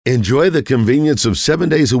Enjoy the convenience of 7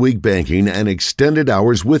 days a week banking and extended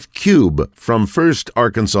hours with Cube from First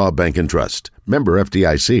Arkansas Bank and Trust. Member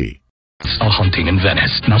FDIC. A Haunting in Venice,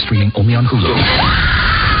 now streaming only on Hulu.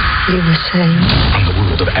 You were saying? From the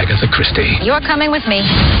world of Agatha Christie You're coming with me.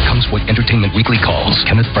 comes what Entertainment Weekly calls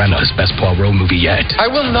Kenneth Branagh's best Poirot movie yet. I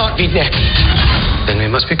will not be next. Then we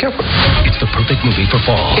must be careful. It's the perfect movie for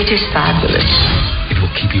fall. It is fabulous. It will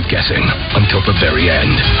keep you guessing until the very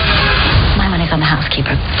end. My money's on the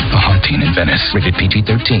housekeeper. A Haunting in Venice, rated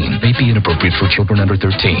PG-13, may be inappropriate for children under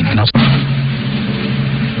 13. Now,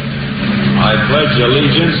 I pledge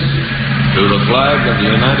allegiance to the flag of the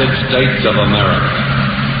United States of America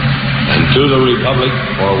and to the republic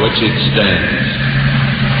for which it stands,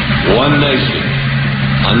 one nation,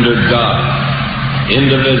 under God,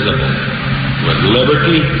 indivisible, with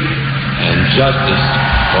liberty and justice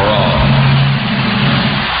for all.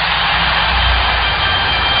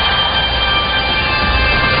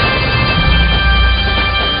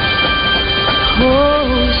 Oh,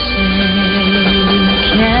 say,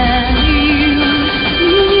 can you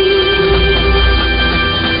see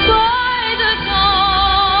by the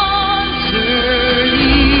dawn's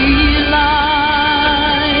early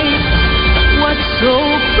light what so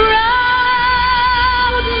proudly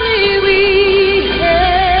we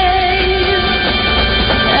hailed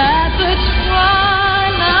at the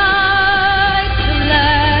twilight's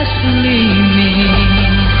last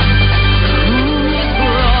gleaming, whose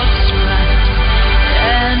broad stripes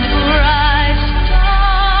and bright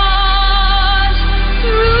stars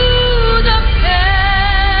through the perilous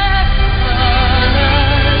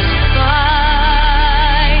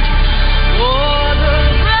fight o'er the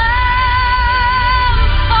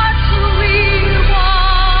ramparts we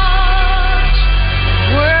watched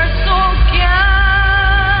were so gallantly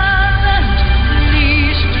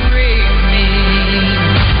streaming,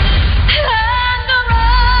 and the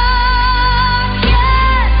rocket's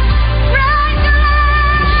bright glare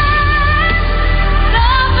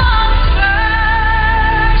fell on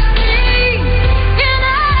bursting in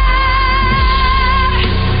air,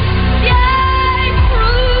 gave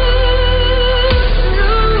proof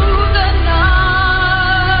through the night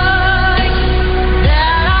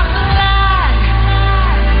that our flag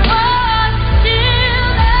was still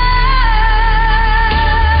there.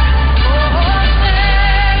 Oh, say does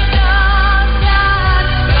that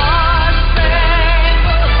star-spangled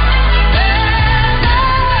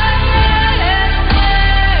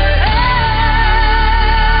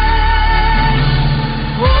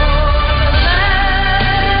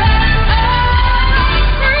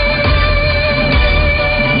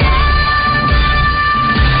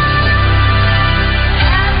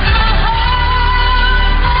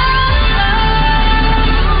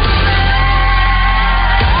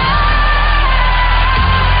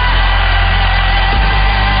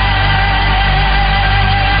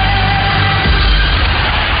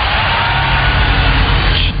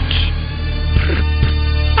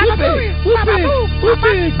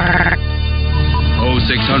Oh,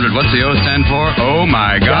 600. What's the O stand for? Oh,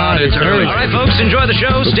 my God, it's early. All right, folks, enjoy the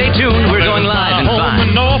show. Stay tuned. We're going live in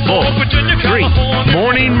 5, 4, 3.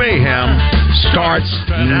 Morning Mayhem starts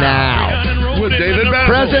now. With David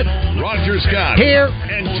Basil, Present. Roger Scott, Here.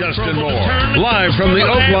 and Justin Moore. Live from the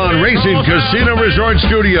Oaklawn Racing Casino Resort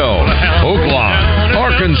Studio. Oaklawn,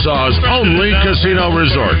 Arkansas's only casino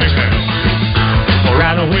resort.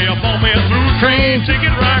 Right away up on me through train,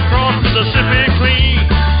 ticket right across Mississippi clean.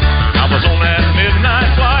 I was on that midnight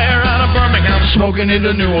flyer out of Birmingham, smoking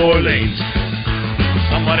into New Orleans.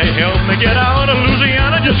 Somebody help me get out of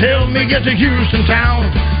Louisiana, just help me get to Houston town.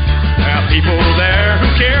 There are people there who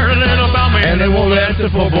care a little about me, And they won't let the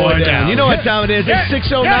poor boy down. You know what time it is? It's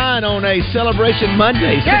 6:09 on a Celebration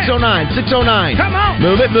Monday. 6:09, 6:09. Come on.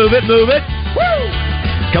 Move it, move it, move it. Woo!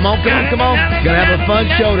 Come on, come on, come on. Gonna have a fun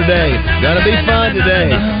show today. Gonna be fun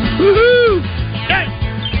today. Woohoo!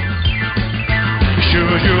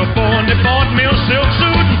 Sure, you're born, they bought me a silk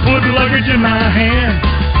suit and put luggage in my hand.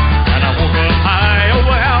 And I woke up high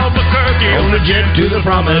over Albuquerque On the jet to the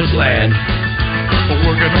promised land.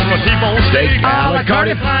 working on a T-bone steak. A la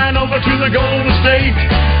carte. Flying over to the Golden State.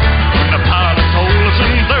 When the pilot told us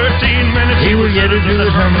in 13 minutes He would get it to the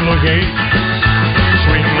terminal gate.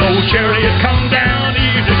 Swing low chariot, come down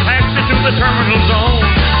easy, taxi to the terminal zone.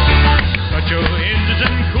 Cut your engines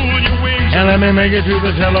and cool your wings. And let me make it to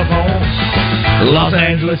the telephone. Los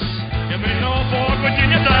Angeles. Give me Norfolk,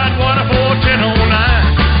 Virginia, Tidewater,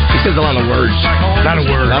 41009. He says a lot of words. Not a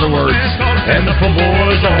word. Lot of words. And the poor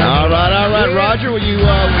boys on. All right, Roger. Will you?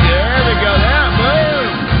 There we go. Now, boom.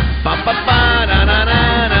 Ba ba ba na na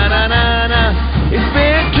na na na na na. It's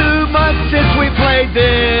been 2 months since we played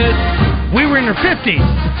this. we were in our 50s,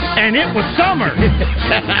 and it was summer. We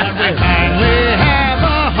finally have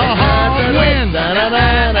a home win.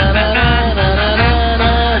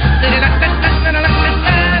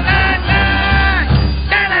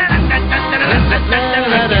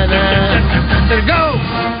 Go,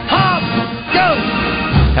 hop, go.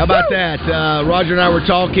 How about that? Roger and I were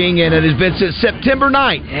talking, and it has been since September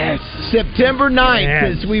 9th. Yes. September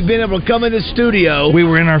 9th since we've been able to come in the studio. We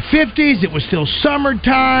were in our 50s. It was still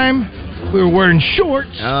summertime. We were wearing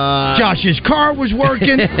shorts. Josh's car was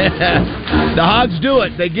working. The Hogs do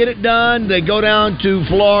it. They get it done. They go down to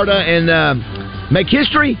Florida and make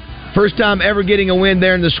history. First time ever getting a win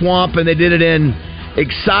there in the Swamp, and they did it in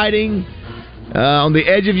exciting, on the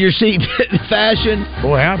edge of your seat fashion.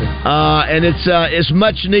 Boy, howdy. And it's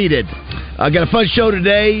much needed. I got a fun show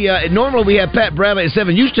today. Normally we have Pat Bradley at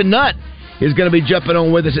 7. Houston Nutt is going to be jumping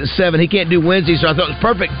on with us at 7. He can't do Wednesday, so I thought it was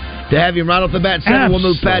perfect to have him right off the bat at 7. We'll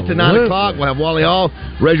move Pat to 9 o'clock. We'll have Wally Hall,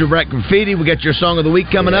 Razorback Graffiti. We got your Song of the Week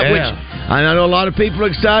coming up, which I know a lot of people are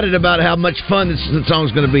excited about how much fun this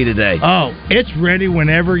song's going to be today. Oh, it's ready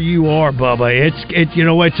whenever you are, Bubba.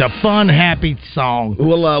 It's a fun, happy song.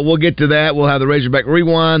 We'll get to that. We'll have the Razorback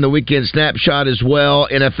Rewind, the Weekend Snapshot as well,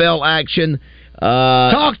 NFL action.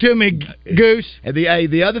 Talk to me, Goose. And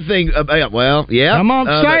the other thing, yeah. Come on,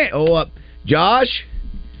 say it. Josh,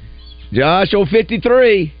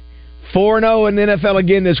 53, 4-0 in the NFL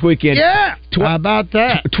again this weekend. Yeah. How about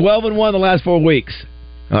that? 12-1 the last 4 weeks.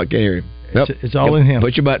 Oh, I can't hear him. Nope. It's all in him.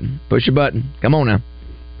 Push your button. Come on now.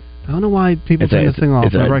 I don't know why people turn this thing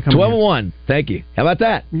off. 12-1. Thank you. How about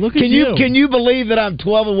that? Look at you. Can you believe that I'm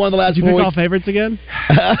 12-1 the last 4 weeks? Did you pick all favorites again?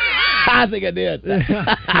 I think I did.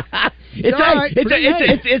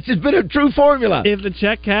 It's been a true formula. If the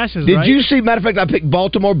check cashes, Did you see? Matter of fact, I picked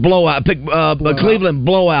Baltimore blowout. I picked Cleveland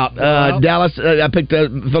blowout. Dallas. I picked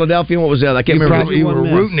Philadelphia. What was the other? I can't remember. You were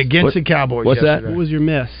rooting against the Cowboys. What's yesterday. that? What was your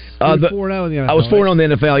miss? 4-0 in the NFL. I was 4-0 in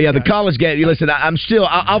the NFL. Yeah, the college game. Listen,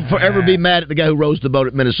 I'll forever be mad at the guy who rose the boat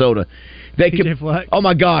at Minnesota. PJ Fleck. Oh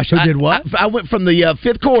my gosh! Who did what? I went from the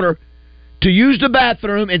fifth quarter to use the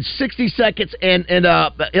bathroom in 60 seconds, and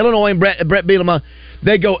Illinois and Brett Bielema,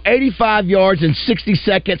 they go 85 yards in 60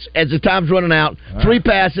 seconds as the time's running out. 3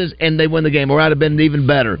 passes, and they win the game. Or I'd have been even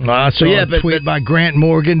better. I saw a tweet by Grant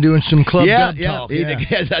Morgan doing some club talk.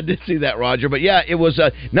 Yes, I did see that, Roger. But yeah, it was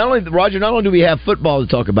not only do we have football to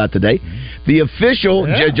talk about today, the official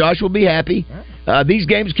Josh will be happy. These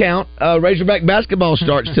games count. Razorback basketball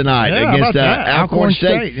starts tonight against Alcorn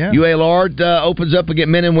State. UALR opens up against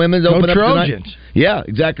men and women's. Open up Trojans. Tonight. Yeah,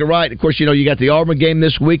 exactly right. Of course, you got the Auburn game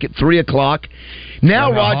this week at 3 o'clock.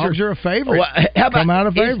 Now, Roger, Hogs are a favorite. Come out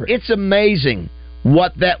a favorite. It's amazing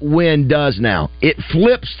what that win does now. It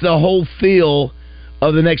flips the whole feel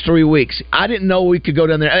of the next 3 weeks. I didn't know we could go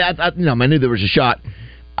down there. I knew there was a shot.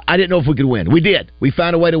 I didn't know if we could win. We did. We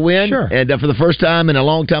found a way to win. Sure. And for the first time in a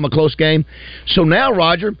long time, a close game. So now,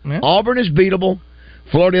 Roger, Auburn is beatable.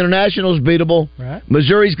 Florida International is beatable. Right.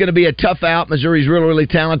 Missouri's going to be a tough out. Missouri's really, really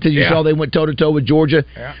talented. You saw they went toe-to-toe with Georgia.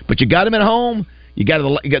 Yeah. But you got them at home. You got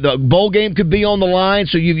the bowl game could be on the line,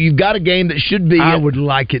 so you've got a game that should be. I would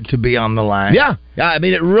like it to be on the line. Yeah, I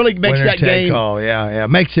mean it really makes that game.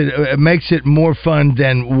 Makes it more fun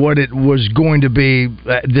than what it was going to be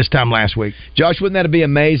this time last week. Josh, wouldn't that be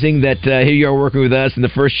amazing that here you are working with us, and the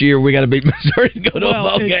first year we got to beat Missouri to go to a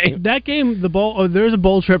bowl game. That game, the bowl. There's a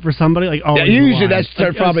bowl trip for somebody like. Usually that's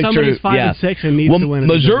probably somebody's true. 5-6 and needs to win.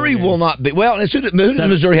 Missouri will not be. Well, who does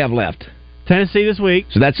Missouri have left? Tennessee this week.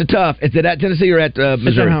 So that's a tough. Is it at Tennessee or at Missouri?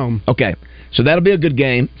 It's at home. Okay. So that'll be a good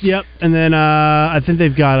game. Yep. And then I think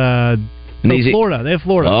they've got Florida. They have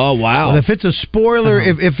Florida. Oh wow! Well, if it's a spoiler,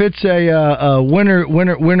 if it's a winner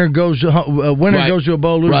goes to a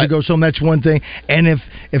bowl, loser goes home. That's one thing. And if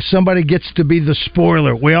somebody gets to be the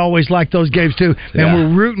spoiler, we always like those games too. And we're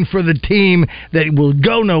rooting for the team that will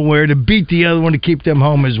go nowhere to beat the other one to keep them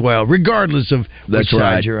home as well, regardless of which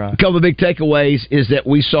side you're on. A couple of big takeaways is that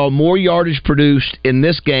we saw more yardage produced in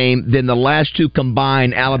this game than the last two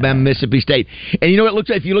combined, Alabama, Mississippi State. And you know what it looks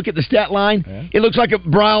like? If you look at the stat line, it looks like a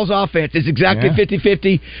Briles offense. It's exactly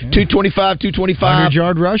 50-50, 225, 225.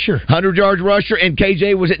 100-yard rusher. 100-yard rusher, and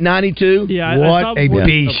KJ was at 92. Yeah, what a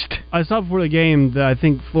beast. I saw before the game that I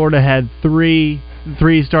think Florida had three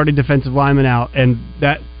starting defensive linemen out, and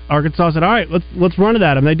that Arkansas said, all right, let's run it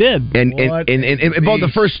at them. They did. And both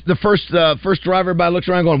the first drive, everybody looks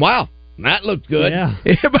around going, wow. That looked good. Yeah.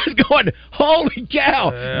 Everybody's going, holy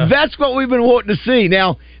cow. Yeah. That's what we've been wanting to see.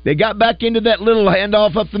 Now, They got back into that little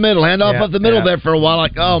handoff up the middle there for a while.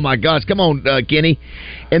 Like, oh my gosh, come on, Kenny.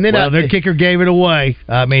 And then their kicker gave it away.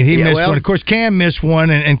 I mean, he missed one. Of course, Cam missed one,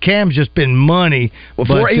 and Cam's just been money.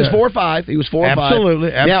 Well, he was 4 or 5. He was 4 or 5.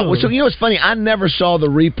 Absolutely. Now, so you know what's funny? I never saw the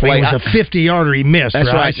replay. It was a 50-yarder he missed. That's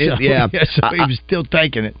right. So, yeah. So he was still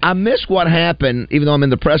taking it. I missed what happened, even though I'm in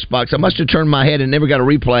the press box. I must have turned my head and never got a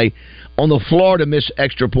replay on the Florida missed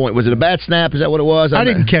extra point. Was it a bad snap? Is that what it was? I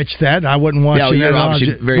didn't catch that. I wasn't watching you're that.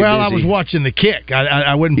 Obviously very busy. I was watching the kick.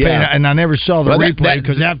 I wouldn't pay, and I never saw the replay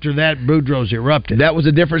because after that, Boudreaux's erupted. That was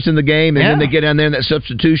the difference in the game, and then they get down there in that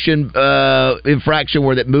substitution infraction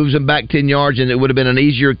where that moves them back 10 yards, and it would have been an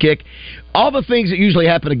easier kick. All the things that usually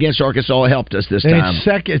happen against Arkansas helped us this time.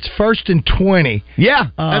 It's 1st and 20. Yeah,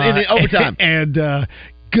 in overtime. And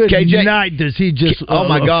good KJ, night does he just oh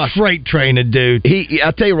my gosh, freight train a dude.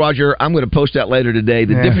 I'll tell you, Roger, I'm going to post that later today.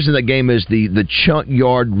 The difference in that game is the chunk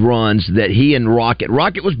yard runs that he and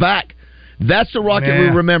Rocket was back. That's the Rocket we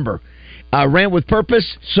remember. Ran with purpose.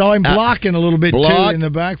 Saw him blocking a little bit too in the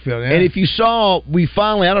backfield. Yeah. And if you saw, we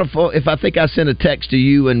finally, I don't know if I think I sent a text to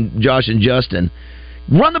you and Josh and Justin.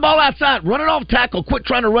 Run the ball outside, run it off tackle, quit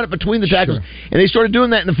trying to run it between the tackles. Sure. And they started doing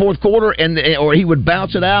that in the fourth quarter, or he would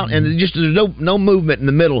bounce it out, and there's no movement in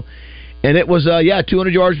the middle. And it was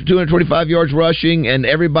 200 yards, 225 yards rushing, and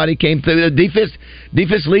everybody came through. The defense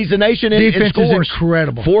leads the nation in defense scores. Is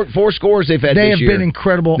incredible. Four scores they've had. They this have been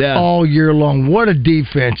incredible all year long. What a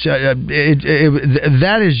defense!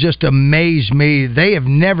 That has just amazed me. They have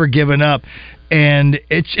never given up. And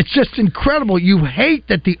it's just incredible. You hate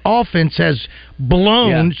that the offense has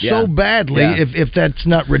blown so badly if that's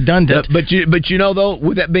not redundant. But you know, though,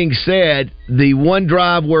 with that being said, the one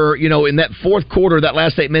drive where, in that fourth quarter, that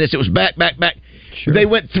last 8 minutes, it was back. Sure. They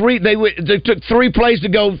took 3 plays to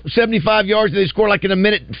go 75 yards, and they scored like in a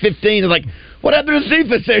minute 15. It's like, what happened to the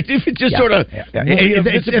defense there? Defense just sort of...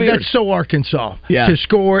 That's so Arkansas. To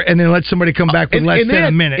score and then let somebody come back with less than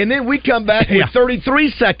a minute. And then we come back with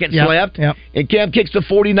 33 seconds left, and Cam kicks the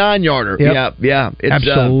 49-yarder. It's,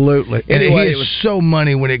 absolutely. Anyway, he is so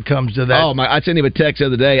money when it comes to that. Oh, my! I sent him a text the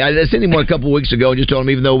other day. I sent him one a couple of weeks ago and just told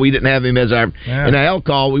him, even though we didn't have him as our NIL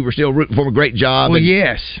call, we were still rooting for him. A great job. Well,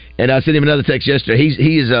 yes. And I sent him another text yesterday.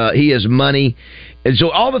 He is money. And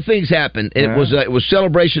so all the things happened. It was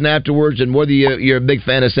celebration afterwards, and whether you're a big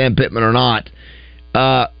fan of Sam Pittman or not,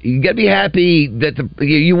 you got to be happy that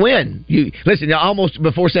you win. Listen, almost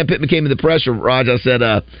before Sam Pittman came in the presser, Raj, I said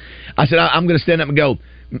I'm going to stand up and go,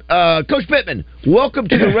 Coach Pittman, welcome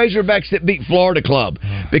to the Razorbacks that beat Florida Club.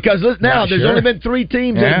 Because there's only been 3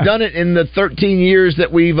 teams that have done it in the 13 years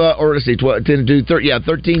that we've,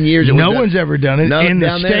 13 years. No one's ever done it in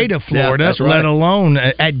the state of Florida, let alone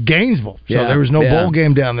at Gainesville. So there was no bowl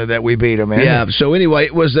game down there that we beat them in. Yeah, so anyway,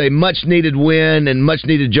 it was a much-needed win and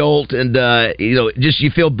much-needed jolt, and, just you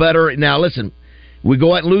feel better. Now, listen, we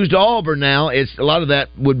go out and lose to Auburn now. A lot of that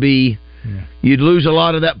would be... Yeah. You'd lose a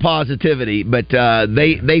lot of that positivity, but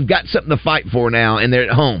they've got something to fight for now, and they're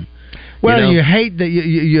at home. Well, you hate that.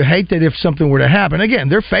 You hate that if something were to happen. Again,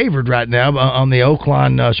 they're favored right now on the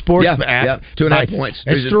Oakland Sports app. Yeah, 2.5 points.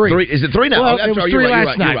 It's 3. Is it 3 now? Well, it was 3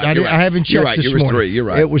 last night. I haven't checked this morning. 3. You're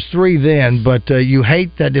right. It was 3 then, but you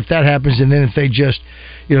hate that if that happens, and then if they just,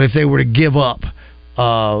 if they were to give up.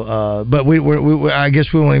 But I guess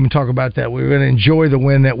we won't even talk about that. We're going to enjoy the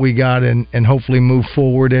win that we got and hopefully move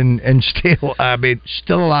forward and still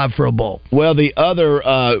alive for a bowl. Well, the other,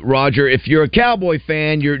 Roger, if you're a Cowboy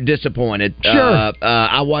fan, you're disappointed. Sure.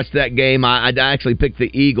 I watched that game. I actually picked the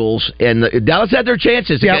Eagles, and Dallas had their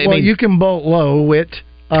chances. Yeah, you can bolt low it.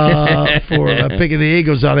 For picking the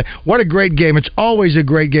Eagles on it. What a great game. It's always a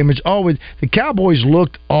great game. The Cowboys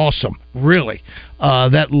looked awesome, really.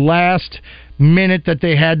 That last minute that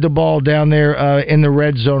they had the ball down there in the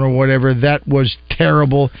red zone or whatever, that was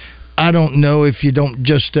terrible. I don't know if you don't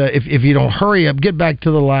just if you don't hurry up, get back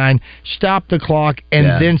to the line, stop the clock, and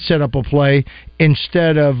then set up a play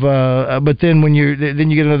instead of. But then when you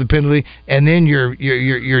get another penalty, and then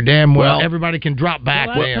you're damn well everybody can drop back.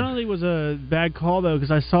 Well, that penalty was a bad call though,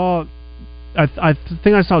 because I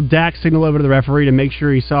think I saw Dak signal over to the referee to make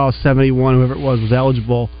sure he saw 71, whoever it was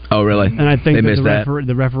eligible. Oh, really? And I think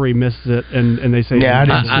the referee missed it, and they say, I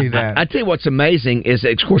didn't see that. I tell you what's amazing is,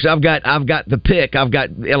 of course, I've got the pick. I've got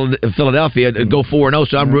Philadelphia to go 4-0,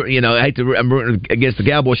 so I'm rooting. I'm rooting against the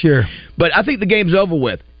Cowboys. Sure, but I think the game's over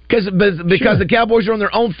with. Because the Cowboys are on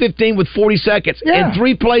their own 15 with 40 seconds, and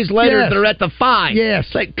 3 plays later they're at the 5. Yes,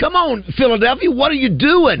 it's like, come on, Philadelphia, what are you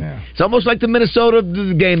doing? Yeah. It's almost like the Minnesota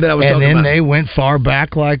game that I was talking about. And then they went far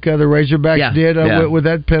back like the Razorbacks did with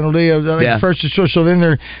that penalty. First and short, so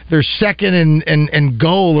then they're second and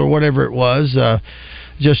goal or whatever it was. That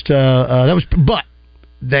was, but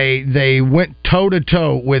They went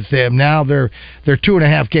toe-to-toe with them. Now they're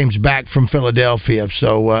 2.5 games back from Philadelphia.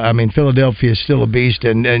 So, Philadelphia is still a beast.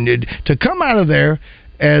 And to come out of there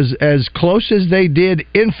as close as they did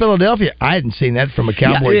in Philadelphia, I hadn't seen that from a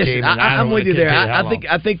Cowboy team. I'm with you there.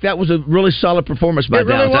 I think that was a really solid performance by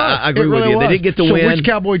Dallas. Really I agree with you. They didn't get the win. So which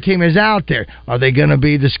Cowboy team is out there? Are they going to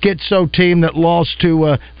be the Schizo team that lost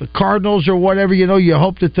to the Cardinals or whatever? You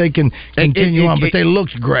hope that they can continue on, but they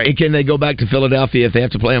looked great. And can they go back to Philadelphia if they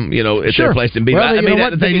have to play them? At their place and beat them?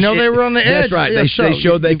 They know they were on the edge. That's right. They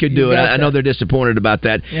showed they could do it. I know they're disappointed about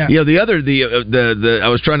that. Yeah. I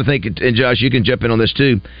was trying to think, and Josh, you can jump in on this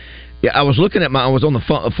too. Yeah, I was looking at I was on the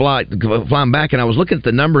flight flying back, and I was looking at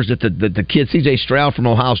the numbers that the kid C.J. Stroud from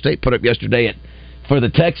Ohio State put up yesterday for the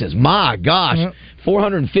Texans. My gosh,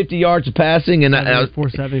 450 yards of passing, and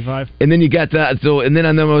 475. And then you got that. So, and then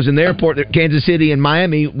I know I was in the airport. Kansas City and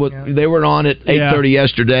Miami. They were on at 8:30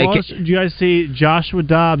 yesterday. Plus, did you guys see Joshua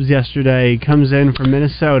Dobbs yesterday? Comes in from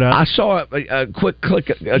Minnesota. I saw a quick clip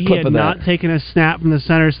of that. He had not taken a snap from the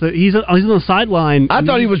center, so he's on the sideline. I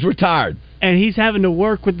thought he was retired. And he's having to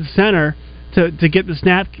work with the center to get the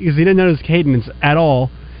snap because he didn't know his cadence at all.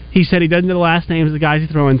 He said he doesn't know the last names of the guys he's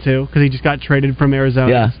throwing to because he just got traded from Arizona.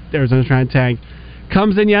 Yeah. Arizona's trying to tank.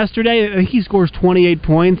 Comes in yesterday. He scores 28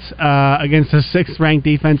 points against the 6th-ranked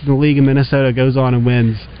defense in the league in Minnesota. Goes on and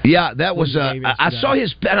wins. Yeah, that was. I saw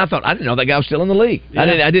his, and I thought I didn't know that guy was still in the league. Yeah. I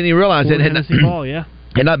didn't even realize it. Tennessee ball, yeah.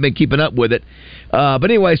 Had not been keeping up with it. But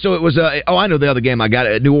anyway, so it was. I know the other game I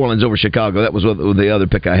got New Orleans over Chicago. That was the other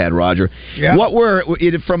pick I had, Roger. Yeah. What were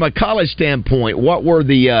from a college standpoint? What were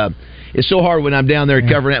the? It's so hard when I'm down there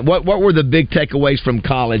covering it. What were the big takeaways from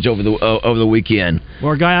college over the weekend? Well,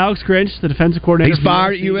 our guy Alex Grinch, the defensive coordinator, he's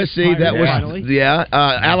fired at USC. That was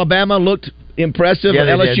Alabama looked impressive. Yeah,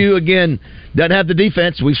 LSU again doesn't have the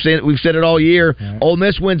defense. We've said it all year. Yeah. Ole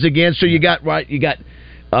Miss wins again. So you got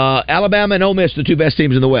Alabama and Ole Miss, the two best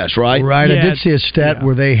teams in the West, right? Right. Yeah, I did see a stat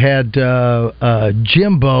where they had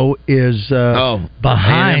Jimbo is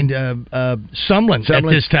behind Sumlin at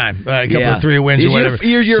this time. A couple of 3 wins or whatever.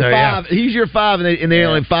 He's year 5. He's year 5, and they're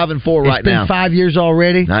only 5-4 right now. It's been 5 years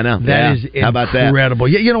already. I know. That is How about that? incredible.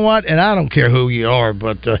 You know what? And I don't care who you are,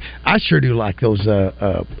 but I sure do like those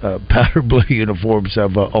powder blue uniforms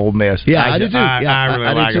of Ole Miss. Yeah, I do too. I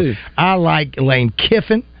really like them. I like Lane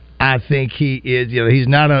Kiffin. I think he is. He's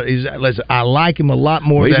not a. Listen, I like him a lot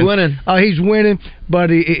more. He's winning. He's winning,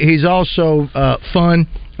 but he's also fun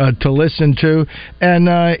to listen to. And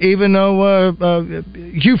even though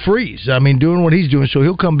Hugh Freeze, doing what he's doing, so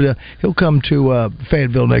he'll come to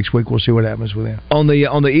Fayetteville next week. We'll see what happens with him. On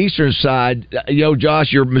the eastern side,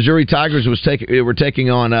 Josh, your Missouri Tigers were taking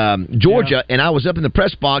on Georgia, and I was up in the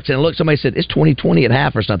press box and looked. Somebody said it's 20-20 at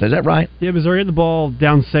half or something. Is that right? Yeah, Missouri had the ball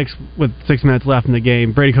down 6 with 6 minutes left in the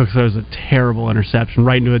game. Brady Cook throws a terrible interception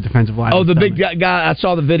right into a defensive line. Oh, the big guy! I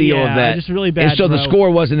saw the video of that. Just really bad. And so the score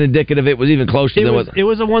wasn't indicative. It was even closer. It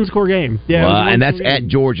was a one-score game. Yeah, wow, and that's at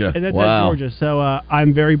Georgia. And that's at Georgia. So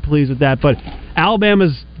I'm very pleased with that. But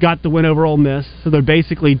Alabama's got the win over Ole Miss, so they're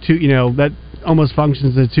basically two. That almost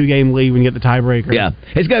functions as a 2-game lead when you get the tiebreaker. Yeah,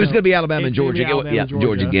 it's going to be Alabama and Georgia.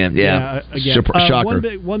 Georgia again. Yeah, shocker.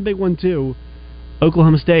 One big one too.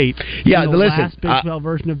 Oklahoma State. Yeah, the last Big 12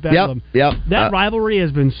 version of Bedlam. Yep. That rivalry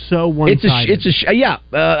has been so one-sided.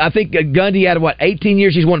 I think Gundy out of 18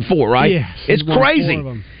 years he's won 4, right? Yes, it's crazy. 4 of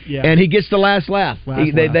them. Yeah. And he gets the last laugh.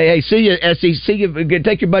 They see you, SEC.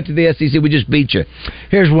 Take your butt to the SEC. We just beat you.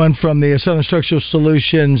 Here's one from the Southern Structural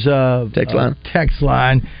Solutions text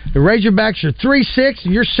line. The Razorbacks are 3-6,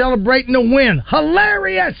 and you're celebrating a win.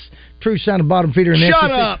 Hilarious! True sound of bottom feeder.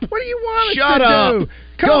 Shut up! What do you want us to do?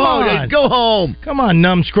 Go home. Come on,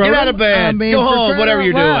 numbscrow. Get out of bed. Go home. Whatever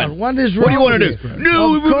you're doing. What do you want to do?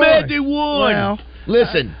 No, we were mad they won. Well,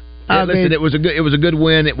 listen. It was a good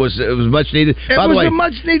win. It was much needed. By the way, a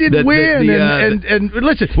much needed win. And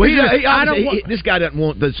listen, this guy doesn't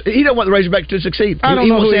want this. He don't want the Razorbacks to succeed. I don't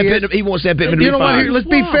know who he is. He wants Sam Pittman to be fired. Let's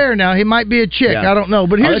be fair now. He might be a chick. I don't know.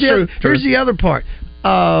 But here's the other part.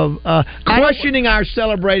 Questioning our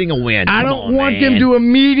celebrating a win. I don't want them to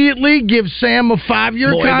immediately give Sam a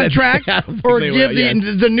 5-year contract or give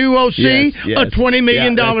the new OC a $20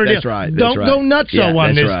 million deal. That's right. Don't go nutso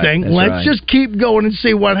on this thing. Let's just keep going and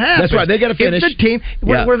see what happens. That's right. They got to finish. If the team,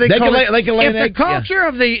 what they call it? If the culture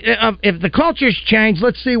if the culture's changed,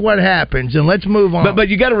 let's see what happens and let's move on. But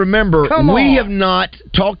you got to remember, we have not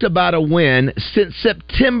talked about a win since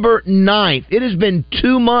September 9th. It has been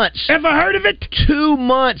 2 months. Ever heard of it? 2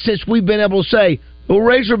 months since we've been able to say, Well,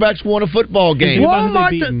 Razorbacks won a football game.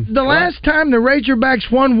 Walmart, the last time the Razorbacks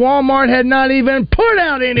won, Walmart had not even put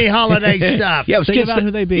out any holiday stuff. Yeah, it was Think about who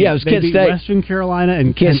they beat. Yeah, it was they Kent beat State. Western Carolina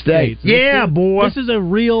and Kent State. Yeah, boy. This is a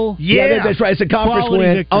real. Yeah, that's right. It's a conference quality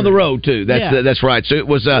win victory. on the road too. That's right. So it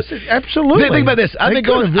was absolutely. Think about this. I've been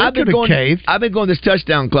going this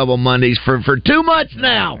touchdown club on Mondays for 2 months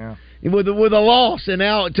now. With a loss, and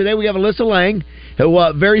now today we have Alyssa Lang,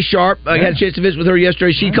 who very sharp. I had a chance to visit with her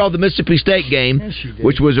yesterday. She called the Mississippi State game,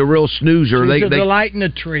 which was a real snoozer. She's a delight and a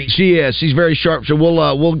treat. She is. She's very sharp. So we'll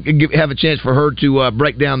have a chance for her to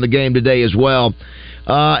break down the game today as well.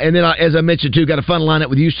 And then, as I mentioned too, got a fun lineup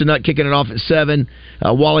with Houston Nutt kicking it off at 7.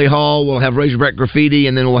 Wally Hall. We'll have Razorback Graffiti,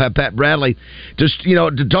 and then we'll have Pat Bradley. Just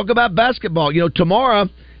to talk about basketball. Tomorrow.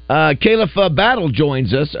 Caliph Battle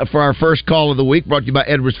joins us for our first call of the week, brought to you by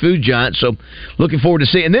Edwards Food Giant. So, looking forward to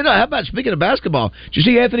seeing. And then, how about speaking of basketball? Did you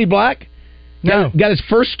see Anthony Black? No. Got his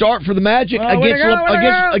first start for the Magic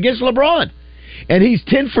against LeBron, and he's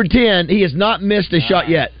 10 for 10. He has not missed a shot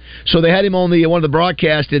yet. So they had him on one of the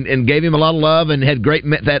broadcasts and gave him a lot of love and had great.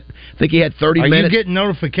 I think he had 30 minutes. Are you getting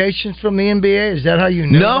notifications from the NBA? Is that how you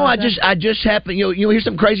know? No, I just happened. You hear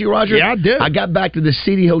something crazy, Roger? Yeah, I do. I got back to the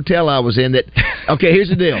seedy hotel I was in. Okay, here's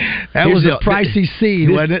the deal. That was a pricey seed,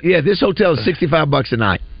 wasn't it? Yeah, this hotel is $65 a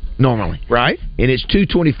night normally, right? And it's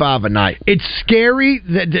 $225 a night. It's scary.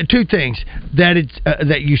 That two things: that it's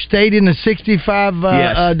that you stayed in a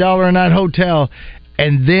 $65 dollar a night hotel.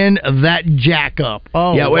 And then that jack up.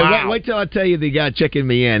 Oh, yeah. Wow. Wait till I tell you the guy checking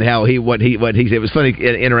me in what he said. It was funny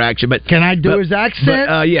interaction. But can I do his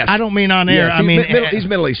accent? Yes. I don't mean on air. Yes, I mean he's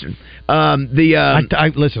Middle Eastern.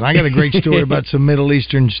 Listen, I got a great story about some Middle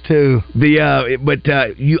Easterns too.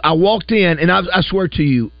 I walked in, and I swear to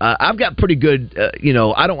you, I've got pretty good.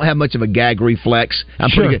 I don't have much of a gag reflex. I'm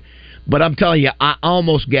pretty good. But I'm telling you, I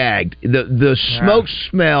almost gagged. The smoke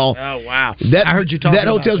smell. Oh, wow. I heard you talking about that. That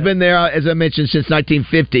hotel's been there, as I mentioned, since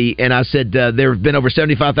 1950. And I said there have been over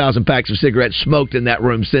 75,000 packs of cigarettes smoked in that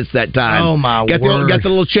room since that time. Oh, my word. Got the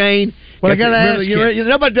little chain. Well, I got to ask you.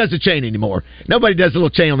 Nobody does the chain anymore. Nobody does the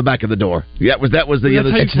little chain on the back of the door. That was the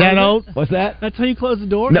other. It's that old? What's that? That's how you close the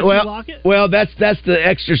door? No, you lock it? Well, that's the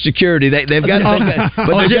extra security. They've got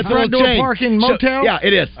but is it front door parking motel? Yeah,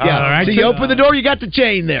 it is. Yeah. All right. So you open the door, you got the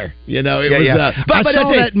chain there. It was. But I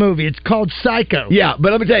saw that movie. It's called Psycho. Yeah,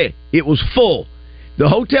 but let me tell you, it was full. The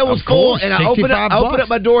hotel was full, and I opened up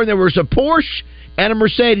my door, and there was a Porsche and a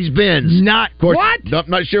Mercedes-Benz. I'm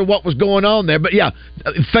not sure what was going on there, but yeah,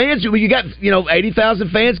 fans. You got 80,000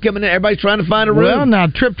 fans coming in. Everybody's trying to find a room. Well, now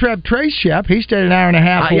Trip Trap Trace Shop, he stayed an hour and a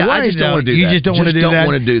half away. I just don't want to do that. You just don't want to do that. Don't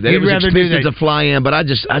want to do that. It was expensive to fly in, but I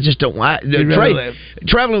just don't.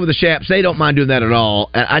 Traveling with the Shaps, they don't mind doing that at all.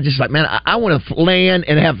 And I just I want to land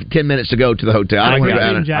and have 10 minutes to go to the hotel. I don't want to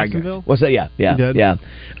go in Jacksonville. What's that? Yeah.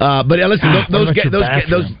 But listen, those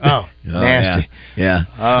nasty. Yeah.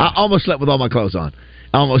 I almost slept with all my clothes on.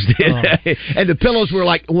 I almost did. And the pillows were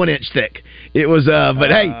like 1 inch thick. It was, but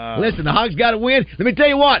hey, listen, the Hogs got to win. Let me tell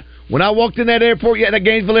you what. When I walked in that airport, that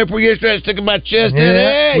Gainesville airport yesterday, I was sticking my chest in.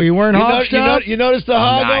 Hey, we weren't you noticed the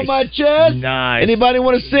hog on my chest? Nice. Anybody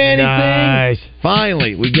want to say anything? Nice.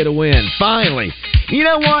 Finally, we get a win. Finally. You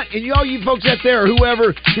know what? And all you folks out there or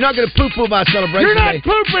whoever, you're not going to poo-poo my celebration. You're not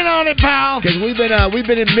pooping on it, pal. Because we've been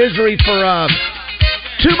in misery for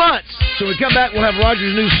 2 months. So when we come back, we'll have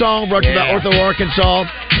Roger's new song brought to you by Ortho Arkansas.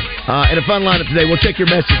 And a fun lineup today. We'll check your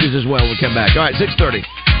messages as well when we come back. All right, 6:30.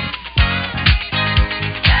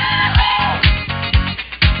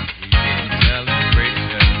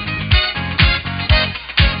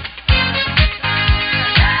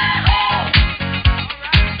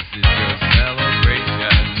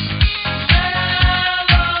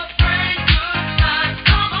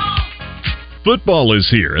 Football is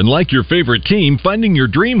here, and like your favorite team, finding your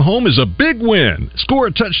dream home is a big win. Score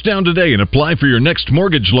a touchdown today and apply for your next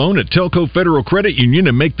mortgage loan at Telco Federal Credit Union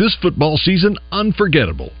and make this football season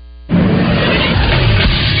unforgettable.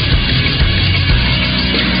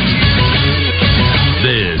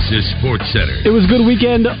 This is Sports Center. It was a good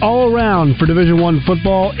weekend all around for Division I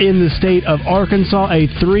football in the state of Arkansas. A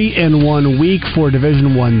 3-1 week for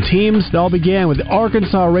Division I teams. It all began with the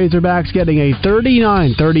Arkansas Razorbacks getting a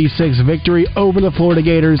 39-36 victory over the Florida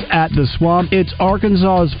Gators at the Swamp. It's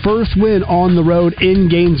Arkansas's first win on the road in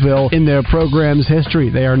Gainesville in their program's history.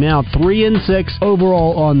 They are now 3-6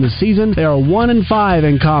 overall on the season. They are 1-5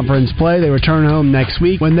 in conference play. They return home next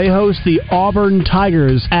week when they host the Auburn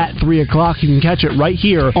Tigers at 3 o'clock. You can catch it right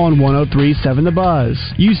here on 103.7 The Buzz.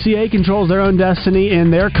 UCA controls their own destiny in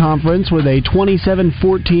their conference with a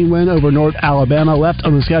 27-14 win over North Alabama left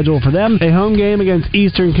on the schedule for them. A home game against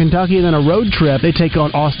Eastern Kentucky and then a road trip. They take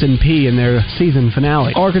on Austin Peay in their season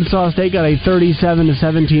finale. Arkansas State got a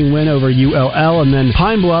 37-17 win over ULL, and then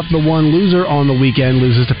Pine Bluff, the one loser on the weekend,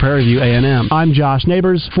 loses to Prairie View A&M. I'm Josh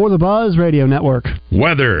Neighbors for the Buzz Radio Network.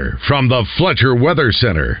 Weather from the Fletcher Weather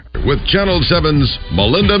Center with Channel 7's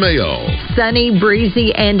Melinda Mayo. Sunny,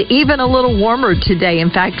 breezy, and even a little warmer today. In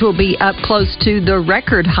fact, we'll be up close to the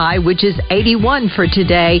record high, which is 81 for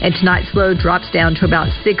today. And tonight's low drops down to about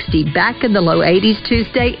 60, back in the low 80s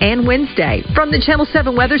Tuesday and Wednesday. From the Channel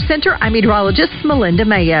 7 Weather Center, I'm meteorologist Melinda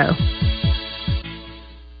Mayo.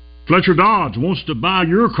 Fletcher Dodge wants to buy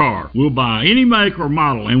your car. We'll buy any make or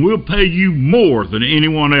model, and we'll pay you more than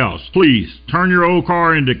anyone else. Please, turn your old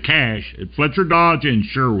car into cash at Fletcher Dodge in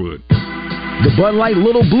Sherwood. The Bud Light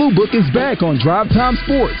Little Blue Book is back on Drive Time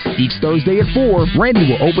Sports. Each Thursday at 4, Randy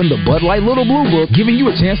will open the Bud Light Little Blue Book, giving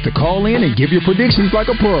you a chance to call in and give your predictions like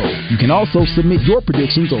a pro. You can also submit your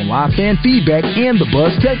predictions on live fan feedback and the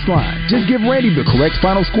Buzz text line. Just give Randy the correct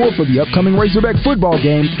final score for the upcoming Razorback football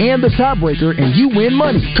game and the tiebreaker, and you win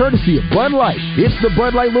money, courtesy of Bud Light. It's the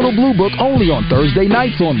Bud Light Little Blue Book only on Thursday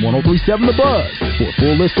nights on 103.7 The Buzz. For a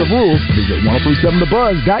full list of rules, visit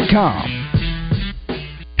 1037thebuzz.com.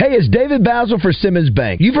 Hey, it's David Basil for Simmons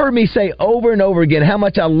Bank. You've heard me say over and over again how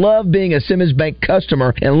much I love being a Simmons Bank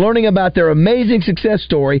customer and learning about their amazing success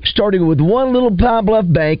story, starting with one little Pine Bluff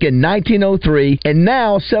bank in 1903 and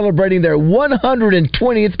now celebrating their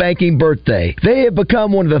 120th banking birthday. They have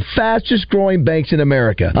become one of the fastest growing banks in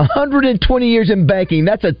America. 120 years in banking,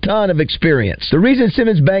 that's a ton of experience. The reason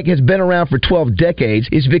Simmons Bank has been around for 12 decades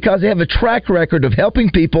is because they have a track record of helping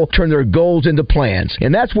people turn their goals into plans.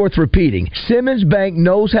 And that's worth repeating. Simmons Bank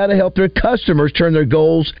knows how to help their customers turn their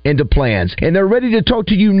goals into plans. And they're ready to talk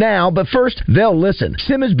to you now, but first, they'll listen.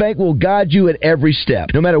 Simmons Bank will guide you at every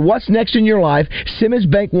step. No matter what's next in your life, Simmons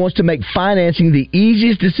Bank wants to make financing the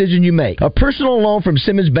easiest decision you make. A personal loan from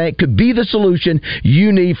Simmons Bank could be the solution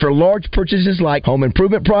you need for large purchases like home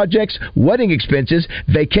improvement projects, wedding expenses,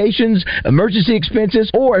 vacations, emergency expenses,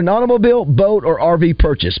 or an automobile, boat, or RV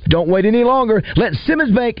purchase. Don't wait any longer. Let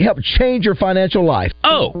Simmons Bank help change your financial life.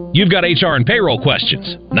 Oh, you've got HR and payroll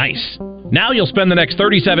questions. Nice. Now you'll spend the next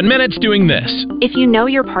 37 minutes doing this. If you know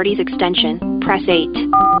your party's extension, press 8.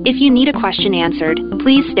 If you need a question answered,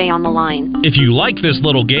 please stay on the line. If you like this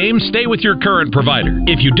little game, stay with your current provider.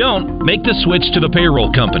 If you don't, make the switch to the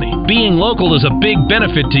payroll company. Being local is a big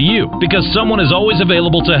benefit to you because someone is always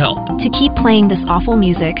available to help. To keep playing this awful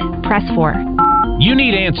music, press 4. You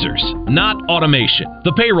need answers, not automation.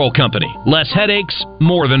 The payroll company. Less headaches,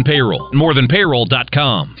 more than payroll.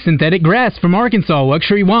 Morethanpayroll.com. Synthetic grass from Arkansas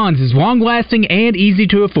Luxury Wands is long-lasting and easy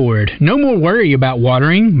to afford. No more worry about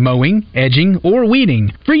watering, mowing, edging, or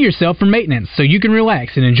weeding. Free yourself from maintenance so you can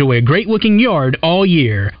relax and enjoy a great-looking yard all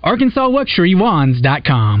year.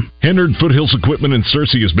 ArkansasLuxuryWands.com. Hennard Foothills Equipment in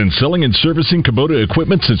Searcy has been selling and servicing Kubota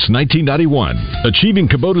equipment since 1991. Achieving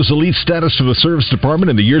Kubota's elite status for the service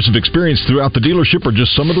department and the years of experience throughout the dealership are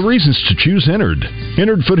just some of the reasons to choose Hennard.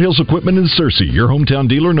 Hennard Foothills Equipment in Searcy, your hometown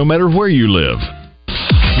dealer no matter where you live.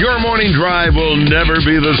 Your morning drive will never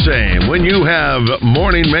be the same when you have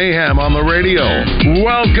Morning Mayhem on the radio.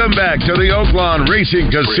 Welcome back to the Oaklawn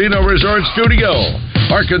Racing Casino Resort Studio,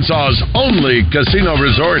 Arkansas's only casino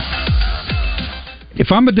resort.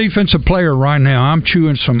 If I'm a defensive player right now, I'm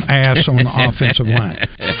chewing some ass on the offensive line.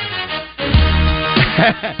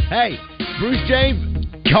 Hey, Bruce James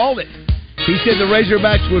called it. He said the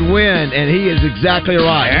Razorbacks would win, and he is exactly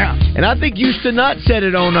right. Yeah. And I think Houston Nutt said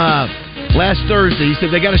it on last Thursday. He said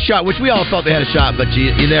they got a shot, which we all thought they had a shot, but you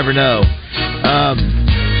never know.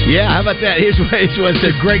 Yeah, how about that? Here's what's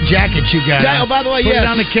a great jacket you got. Oh, by the way, Put it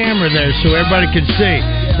on the camera there so everybody can see.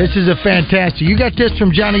 This is a fantastic. You got this from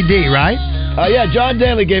Johnny D, right? Yeah, John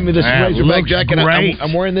Daly gave me this Razorback jacket.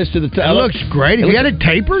 I'm wearing this to the top. It looks great. Have you got it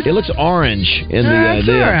tapered? It looks orange in that's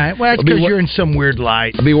all right. Well, that's because you're in some weird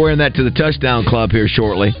light. I'll be wearing that to the touchdown club here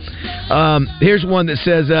shortly. Here's one that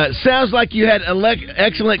says, sounds like you had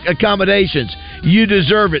excellent accommodations. You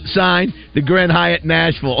deserve it. Signed, the Grand Hyatt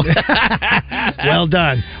Nashville. Well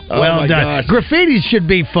done. Well done. Gosh. Graffitis should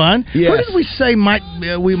be fun. Yes. Who did we say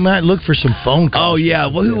we might look for some phone calls? Oh, yeah.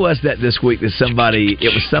 Well, who was that this week? That somebody,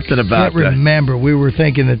 it was something about... I can't remember. We were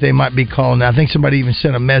thinking that they might be calling. I think somebody even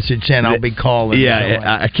sent a message saying, I'll be calling.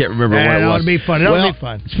 Yeah, I can't remember what it was. It ought to be fun. It'll be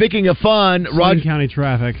fun. Speaking of fun, Roger County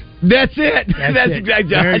traffic. That's it. That's exactly.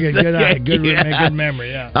 Very good. Good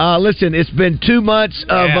memory. Yeah. Listen, it's been 2 months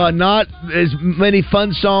of not as many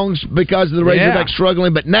fun songs because of the Razorbacks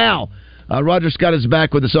struggling, but now Roger Scott is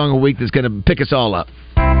back with a song a week that's going to pick us all up.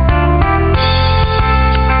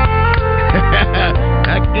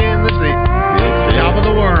 Back in the sea. Top of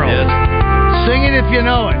the world. Yes. Sing it if you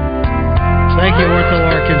know it. Thank you, Ortho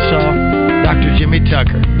Arkansas. Dr. Jimmy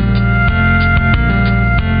Tucker.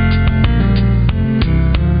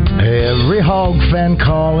 Every hog fan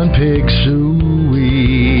calling pig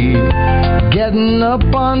suey. Getting up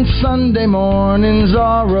on Sunday mornings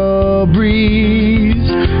are a breeze.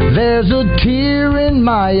 There's a tear in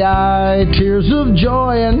my eye, tears of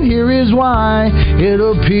joy, and here is why. It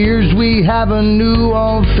appears we have a new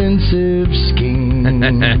offensive scheme.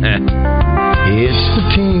 It's the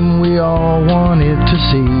team we all wanted to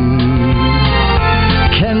see.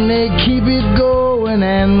 Can they keep it going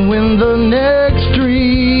and win the next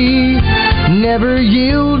three? Never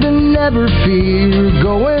yield and never fear.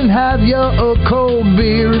 Go and have ya a cold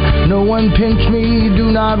beer. No one pinch me,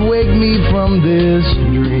 do not wake me from this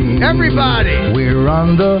dream. Everybody! We're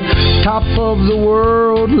on the top of the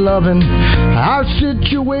world, loving our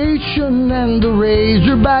situation, and the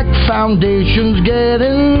Razorback Foundation's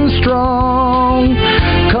getting strong.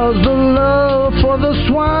 'Cause the love for the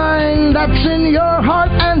swine that's in your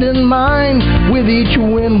heart and in mine, with each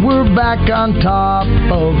win we're back on top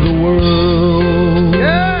of the world.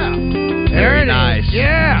 Yeah! Very nice.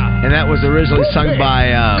 Yeah! And that was originally sung by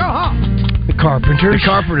the Carpenters. The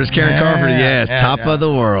Carpenters, Karen Carpenter. Yes, top of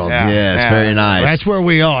the world. Yes, very nice. That's where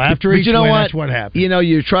we are. After but each you know win, what? that's what happens. You know,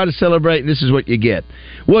 you try to celebrate, and this is what you get.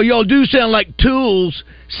 Well, y'all do sound like tools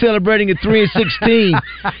celebrating at 3-16.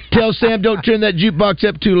 Tell Sam don't turn that jukebox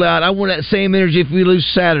up too loud. I want that same energy if we lose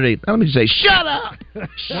Saturday. Let me say, shut up!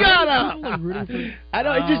 Shut up! I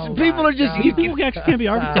know, it's just people are just people actually can't be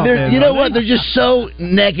Arkansas fans. You know what? They're just so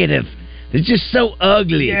negative. It's just so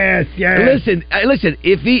ugly. Yes, yes. Listen.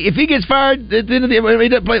 If he gets fired at the end of the if he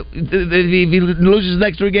doesn't play, if he loses the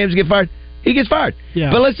next 3 games and get fired, he gets fired. Yeah.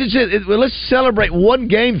 But let's celebrate one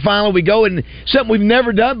game. Finally, we go and something we've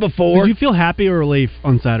never done before. Did you feel happy or relief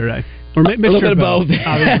on Saturday? Or a little bit of both.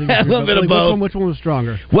 A little bit of both. Which one was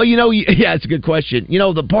stronger? Well, yeah, it's a good question.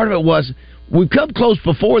 The part of it was we've come close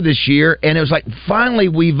before this year, and it was like finally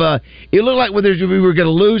we've. It looked like we were going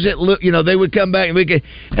to lose it. They would come back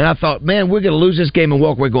and I thought, man, we're going to lose this game and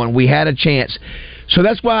walk away going, we had a chance. So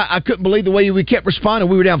that's why I couldn't believe the way we kept responding.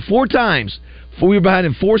 We were down 4 times. We were behind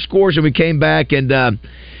in 4 scores, and we came back. And I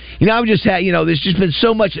would just have there's just been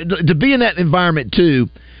so much to be in that environment too.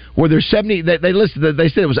 Where there's 70, they listed. They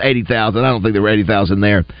said it was 80,000. I don't think there were 80,000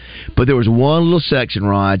 there, but there was one little section,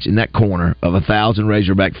 Raj, in that corner of 1,000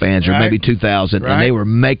 Razorback fans, or maybe 2,000, and they were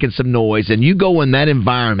making some noise. And you go in that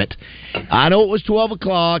environment. I know it was 12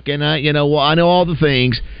 o'clock, and I know all the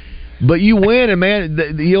things. But you win, and man,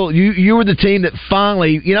 you were the team that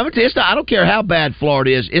finally. I don't care how bad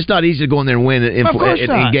Florida is. It's not easy to go in there and win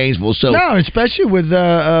in Gainesville. So no, especially with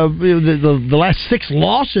the last 6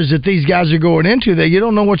 losses that these guys are going into, that you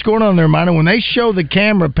don't know what's going on in their mind. And when they show the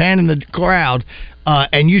camera panning the crowd.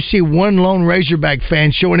 And you see one lone Razorback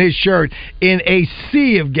fan showing his shirt in a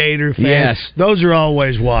sea of Gator fans. Yes. Those are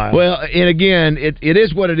always wild. Well, and again, it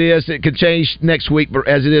is what it is. It could change next week, but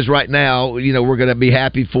as it is right now, we're going to be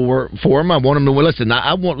happy for them. I want them to win. Listen.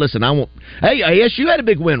 I want. Hey, ASU had a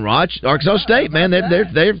big win, Raj. Arkansas State, man,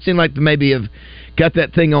 they seem like they maybe have got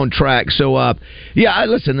that thing on track. So,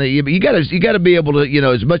 listen, you got to be able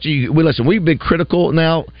to, as much as listen. We've been critical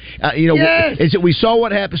now. Yes. Is that we saw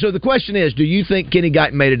what happened. So the question is, do you think Kenny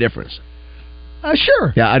Guyton made a difference?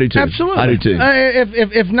 Sure. Yeah, I do too. Absolutely. I do too.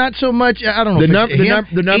 If not so much, I don't know. The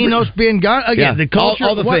number, Enos being gone again. The culture,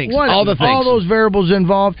 all the things, all the things, all those variables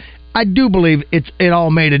involved. I do believe it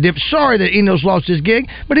all made a difference. Sorry that Enos lost his gig,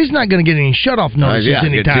 but he's not going to get any shutoff notices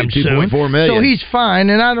anytime soon. $2.4 million. So he's fine,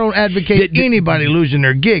 and I don't advocate anybody losing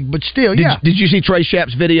their gig, but still, Did you see Trey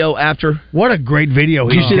Schapp's video after? What a great video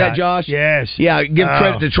Did you see that, Josh? Yes. Yeah, give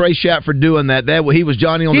credit to Trey Schapp for doing that. He was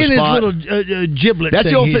Johnny on the spot. His little giblet That's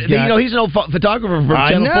thing the old, he's an old photographer from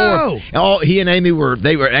Channel 4. He and Amy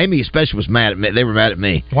Amy especially was mad at me. They were mad at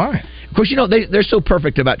me. Why? Of course, they're so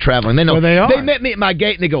perfect about traveling. They know. Well, they are. They met me at my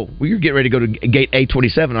gate, and they go, well, you're getting ready to go to gate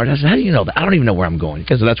A27. I said, how do you know that? I don't even know where I'm going.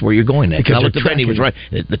 Because that's where you're going next. Because I looked at that, and he was right.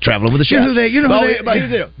 The traveling with the sheriff.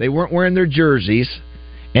 They weren't wearing their jerseys.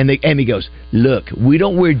 And Amy goes, look, we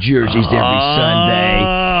don't wear jerseys every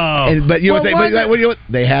Sunday. But you know what?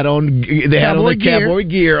 They had on the cowboy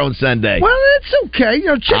gear on Sunday. Well, it's okay.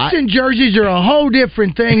 Chicks in jerseys are a whole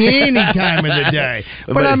different thing any time of the day.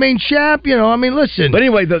 But I mean, Shap, listen. But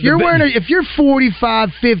anyway, if you're 45,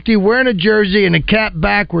 50, wearing a jersey and a cap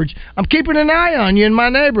backwards, I'm keeping an eye on you in my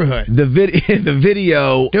neighborhood. The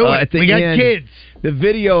video at the end, got kids. The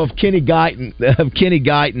video of Kenny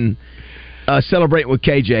Guyton celebrating with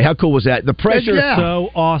KJ. How cool was that? The pressure, so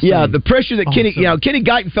awesome. Yeah, the pressure that Kenny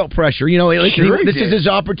Guyton felt pressure. This is his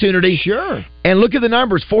opportunity. Sure. And look at the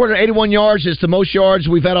numbers: 481 yards is the most yards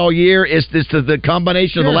we've had all year. It's the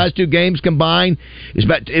combination of the last two games combined.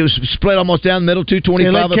 It was split almost down the middle,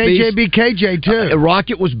 225 apiece. KJ be KJ too.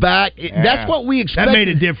 Rocket was back. That's what we expected. That made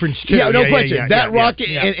a difference too. Yeah, no question. Rocket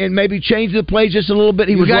and maybe change the plays just a little bit.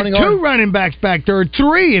 He was running two running backs back there, or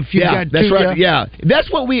three if you got two. That's right. Yeah,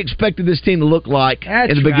 that's what we expected this team to look like at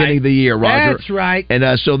the beginning of the year, Roger. That's right.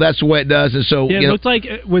 And so that's the way it does. And so it looked like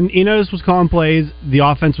when Enos was calling plays, the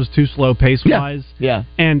offense was too slow pace wise. Yeah.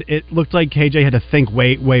 And it looked like KJ had to think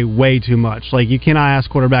way too much. Like, you cannot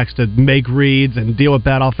ask quarterbacks to make reads and deal with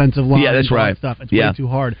that offensive line. Yeah, that's right. Stuff. It's way too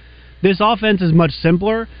hard. This offense is much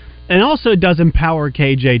simpler. And also, it does empower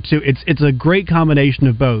KJ too. It's a great combination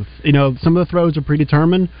of both. Some of the throws are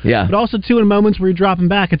predetermined. Yeah. But also too in moments where you're dropping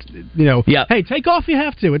back. It's hey, take off. You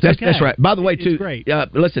have to. That's right. By the way, too. Great.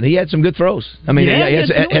 Listen, he had some good throws. I mean, he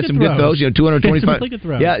had some good throws. 225. Really good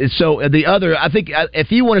throws. Yeah. So the other, I think, if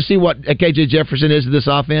you want to see what KJ Jefferson is to this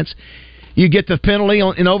offense, you get the penalty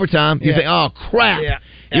in overtime. You think, oh crap. Yeah.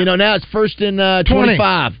 Now it's first and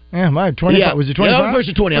 25. Yeah, my 25. Yeah. Was it 25? Yeah, first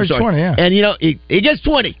and 20. I'm sorry. 20, yeah. And he gets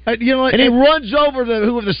 20. And he runs over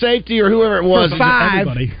the safety or whoever it was. For 5.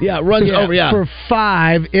 Yeah, runs over. Yeah. For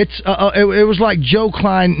 5, it's it was like Joe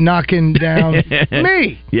Klein knocking down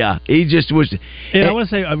me. Yeah, he just was. And I want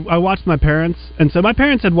to say I watched my parents, and so my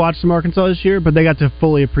parents had watched some Arkansas this year, but they got to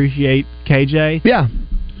fully appreciate KJ. Yeah.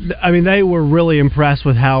 I mean, they were really impressed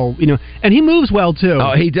with how, and he moves well too.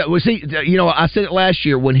 Oh, he does. I said it last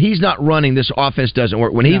year. When he's not running, this offense doesn't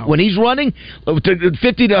work. When he's running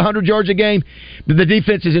 50 to 100 yards a game, the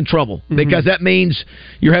defense is in trouble because that means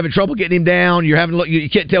you're having trouble getting him down. You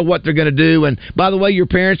can't tell what they're going to do. And by the way, your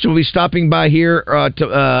parents will be stopping by here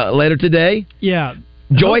later today. Yeah,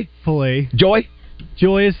 Joy. Hopefully, Joy.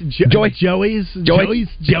 Joey's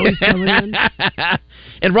coming in,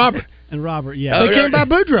 and Robert. And Robert, yeah. They came by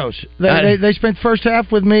Boudreaux's. They spent the first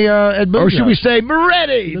half with me at Boudreaux's. Or should we say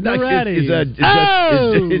Moretti? The Moretti's.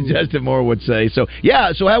 Justin Moore would say. So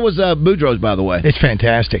how was Boudreaux's, by the way? It's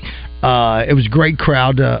fantastic. It was a great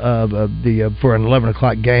crowd for an 11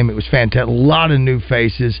 o'clock game. It was fantastic. A lot of new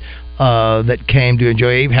faces that came to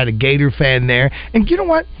enjoy it. Even had a Gator fan there. And you know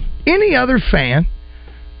what? Any other fan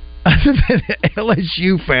other than an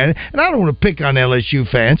LSU fan, and I don't want to pick on LSU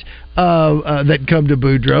fans that come to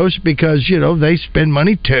Boudreaux's because they spend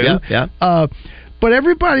money too. Yeah. But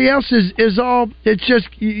everybody else is all. It's just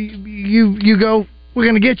you go. We're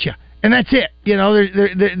going to get you, and that's it.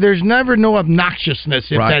 There's never no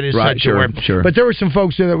obnoxiousness if that is such a word. Sure. But there were some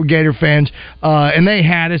folks there that were Gator fans, and they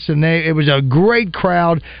had us, and it was a great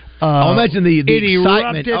crowd. Imagine the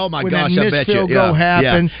excitement. Oh my gosh, I bet you.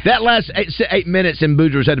 Happened. That last 8 minutes in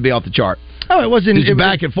Boudreaux's had to be off the chart. Oh, it wasn't. It was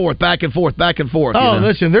back and forth. Oh,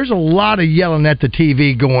 listen, there's a lot of yelling at the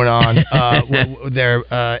TV going on there,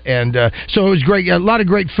 and so it was great. A lot of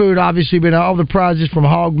great food, obviously, but all the prizes from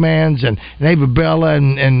Hogman's and Ava Bella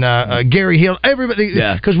and Gary Hill, everybody,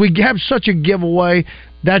 because we have such a giveaway.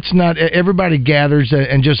 That's not everybody gathers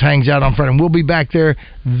and just hangs out on Friday. And we'll be back there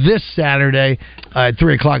this Saturday at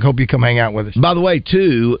 3:00. Hope you come hang out with us. By the way,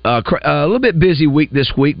 too, a little bit busy week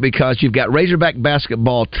this week because you've got Razorback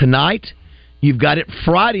basketball tonight. You've got it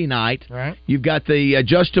Friday night. Right. You've got the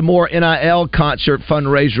Justin Moore NIL concert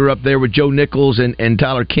fundraiser up there with Joe Nichols and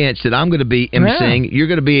Tyler Kentz that I'm going to be emceeing. You're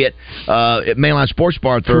going to be at Mainline Sports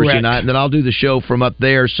Bar Thursday night, and then I'll do the show from up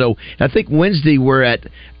there. So I think Wednesday we're at.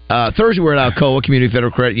 Thursday we're at Alcoa Community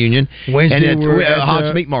Federal Credit Union. Wednesday we're at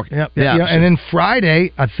Hawks Meat Market. And then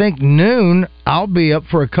Friday, I think noon, I'll be up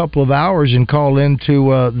for a couple of hours and call into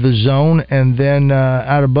the Zone, and then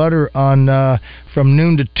out of Butter on from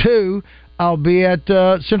noon to 2. I'll be at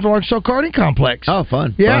Central Arkansas Karting Complex. Oh,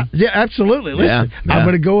 fun. Yeah, absolutely. Listen, I'm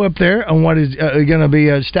going to go up there on what is going to be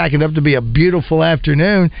stacking up to be a beautiful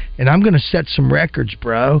afternoon, and I'm going to set some records,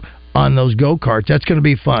 bro, on those go-karts. That's going to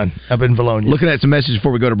be fun up in Valonia. Looking at some messages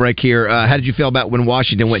before we go to break here. How did you feel about when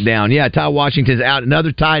Washington went down? Yeah, Ty Washington's out.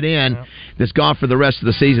 Another tight end that's gone for the rest of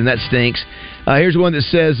the season. That stinks. Here's one that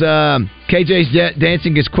says, KJ's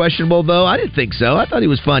dancing is questionable, though. I didn't think so. I thought he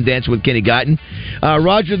was fun dancing with Kenny Guyton.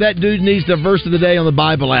 Roger, that dude needs the verse of the day on the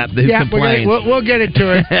Bible app. Complains. We'll get it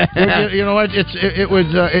to it. You know what?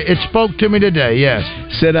 It spoke to me today, yes.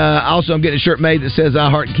 Said, also, I'm getting a shirt made that says, I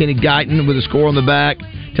heart Kenny Guyton with a score on the back.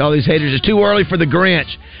 Tell all these haters it's too early for the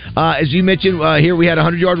Grinch. As you mentioned, here we had a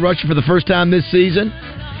 100-yard rusher for the first time this season.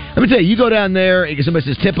 Let me tell you, you go down there, somebody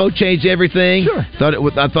says tempo changed everything. Sure. I thought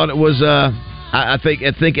it was. I think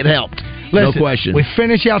it helped. Listen, no question. We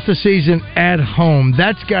finish out the season at home.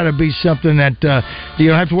 That's got to be something that you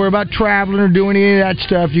don't have to worry about traveling or doing any of that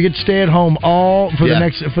stuff. You get to stay at home all for the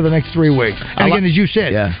next 3 weeks. And again, as you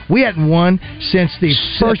said, we hadn't won since the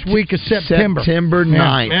first week of September. September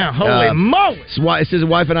 9th. Yeah, holy moly! It says his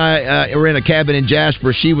wife and I were in a cabin in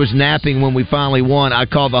Jasper. She was napping when we finally won. I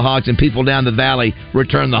called the Hawks, and people down the valley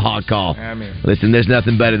returned the Hawk call. Listen, there's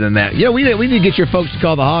nothing better than that. Yeah, we need to get your folks to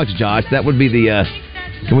call the Hawks, Josh. That would be the...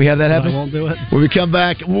 Can we have that happen? I won't do it. When we come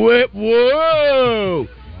back... Whoa!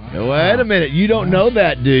 Wait a minute. You don't know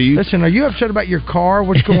that, do you? Listen, are you upset about your car?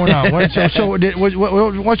 What's going on? What's wrong with your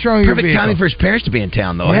vehicle? Perfect timing for his parents to be in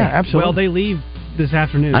town, though. Yeah, absolutely. Well, they leave this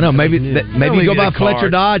afternoon. I know. Maybe you go by Fletcher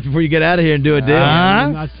Dodge before you get out of here and do a deal.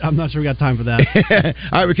 I'm not sure we got time for that.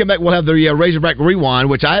 All right, we come back. We'll have the Razorback Rewind,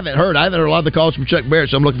 which I haven't heard. I haven't heard a lot of the calls from Chuck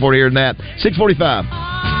Barrett, so I'm looking forward to hearing that. 6:45.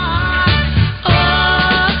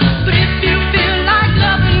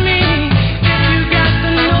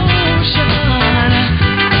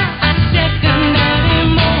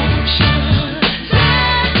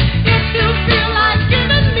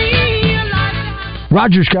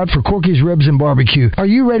 Roger Scott for Corky's Ribs and Barbecue. Are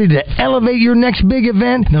you ready to elevate your next big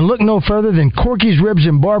event? Then look no further than Corky's Ribs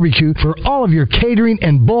and Barbecue for all of your catering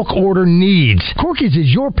and bulk order needs. Corky's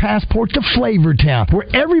is your passport to Flavor Town, where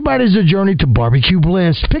everybody's a journey to barbecue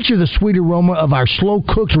bliss. Picture the sweet aroma of our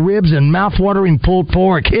slow-cooked ribs and mouth-watering pulled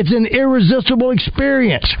pork. It's an irresistible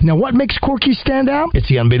experience. Now, what makes Corky's stand out? It's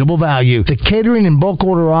the unbeatable value. The catering and bulk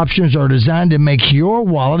order options are designed to make your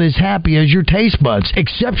wallet as happy as your taste buds.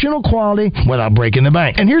 Exceptional quality without breaking the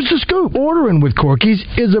bank. And here's the scoop. Ordering with Corky's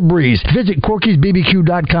is a breeze. Visit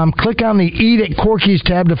Corky'sBBQ.com. Click on the Eat at Corky's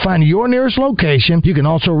tab to find your nearest location. You can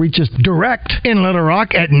also reach us direct in Little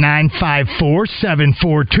Rock at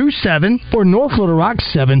 954-7427 or North Little Rock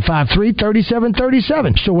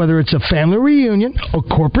 753-3737. So whether it's a family reunion, a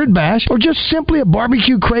corporate bash, or just simply a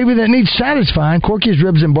barbecue craving that needs satisfying, Corky's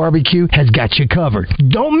Ribs and Barbecue has got you covered.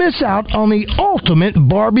 Don't miss out on the ultimate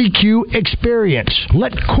barbecue experience.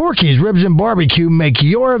 Let Corky's Ribs and Barbecue make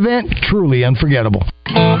your event truly unforgettable.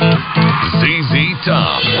 ZZ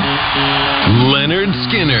Top. Leonard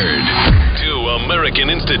Skinnard. Two American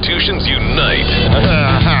institutions unite.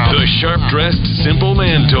 The Sharp-Dressed Simple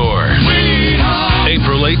Man Tour.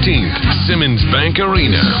 April 18th, Simmons Bank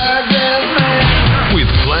Arena.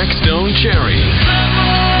 With Blackstone Cherry.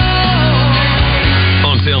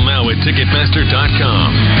 On sale now at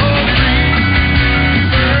Ticketmaster.com.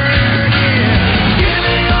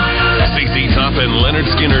 Top and Leonard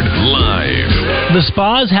Skinnard live. The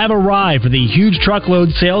spas have arrived for the huge truckload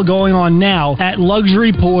sale going on now at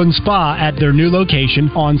Luxury Pool and Spa at their new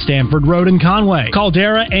location on Stamford Road in Conway.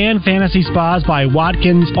 Caldera and Fantasy Spas by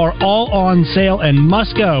Watkins are all on sale and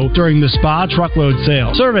must go during the spa truckload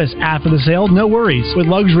sale. Service after the sale, no worries. With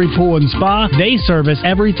Luxury Pool and Spa, they service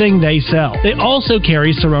everything they sell. They also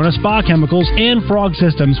carry Serona Spa chemicals and frog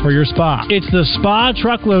systems for your spa. It's the spa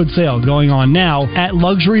truckload sale going on now at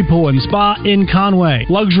Luxury Pool and Spa in Conway.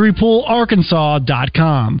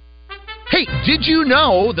 LuxuryPoolArkansas.com. Hey, did you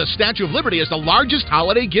know the Statue of Liberty is the largest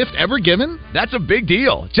holiday gift ever given? That's a big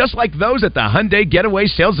deal, just like those at the Hyundai Getaway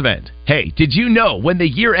Sales Event. Hey, did you know when the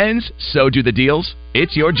year ends, so do the deals?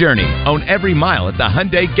 It's your journey. Own every mile at the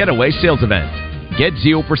Hyundai Getaway Sales Event. Get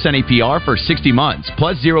 0% APR for 60 months,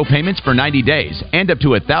 plus 0 payments for 90 days, and up to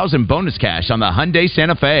 $1,000 bonus cash on the Hyundai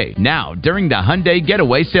Santa Fe. Now, during the Hyundai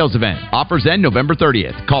Getaway Sales Event. Offers end November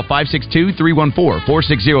 30th. Call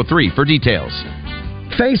 562-314-4603 for details.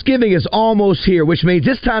 Thanksgiving is almost here, which means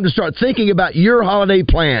it's time to start thinking about your holiday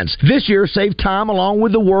plans. This year, save time along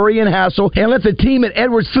with the worry and hassle and let the team at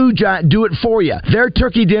Edwards Food Giant do it for you. Their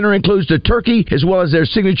turkey dinner includes the turkey as well as their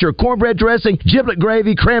signature cornbread dressing, giblet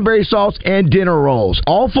gravy, cranberry sauce, and dinner rolls.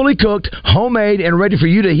 All fully cooked, homemade, and ready for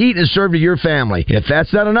you to heat and serve to your family. If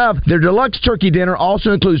that's not enough, their deluxe turkey dinner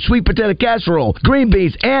also includes sweet potato casserole, green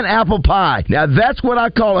beans, and apple pie. Now that's what I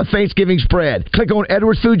call a Thanksgiving spread. Click on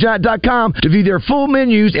EdwardsFoodGiant.com to view their full menus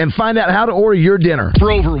and find out how to order your dinner.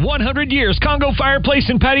 For over 100 years, Congo Fireplace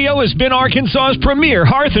and Patio has been Arkansas's premier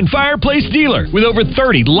hearth and fireplace dealer. With over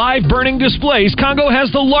 30 live burning displays, Congo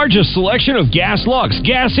has the largest selection of gas logs,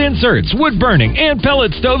 gas inserts, wood burning, and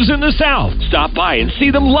pellet stoves in the South. Stop by and see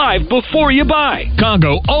them live before you buy.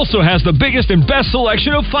 Congo also has the biggest and best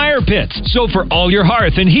selection of fire pits. So for all your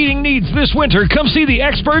hearth and heating needs this winter, come see the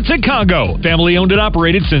experts at Congo. Family owned and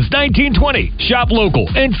operated since 1920. Shop local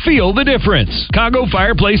and feel the difference. Congo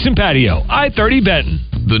Fireplace and Patio, I-30 Benton.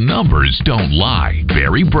 The numbers don't lie.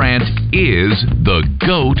 Barry Brandt is the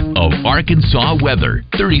GOAT of Arkansas weather.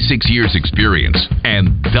 36 years experience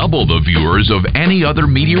and double the viewers of any other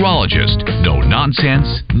meteorologist. No nonsense,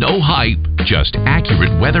 no hype, just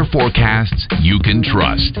accurate weather forecasts you can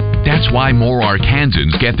trust. That's why more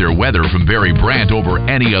Arkansans get their weather from Barry Brandt over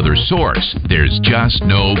any other source. There's just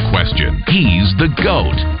no question. He's the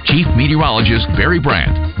GOAT. Chief Meteorologist Barry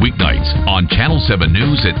Brandt. Weeknights on Channel 7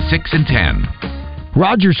 News at 6 and 10.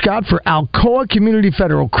 Roger Scott for Alcoa Community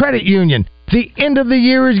Federal Credit Union. The end of the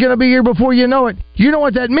year is going to be here before you know it. You know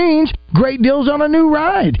what that means? Great deals on a new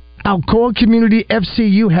ride. Alcoa Community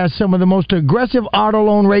FCU has some of the most aggressive auto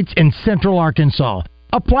loan rates in Central Arkansas.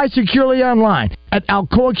 Apply securely online at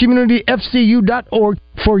alcoacommunityfcu.org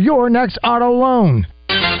for your next auto loan.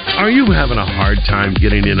 Are you having a hard time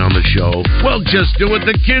getting in on the show? Well, just do what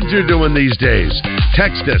the kids are doing these days.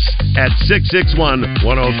 Text us at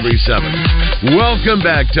 661-1037. Welcome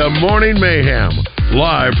back to Morning Mayhem,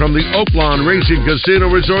 live from the Oaklawn Racing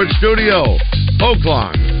Casino Resort Studio.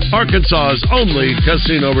 Oaklawn, Arkansas's only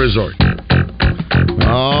casino resort.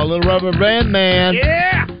 Oh, little rubber band man.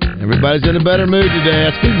 Yeah! Everybody's in a better mood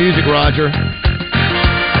today. That's good music, Roger.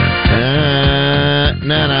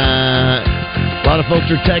 A lot of folks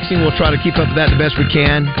are texting. We'll try to keep up with that the best we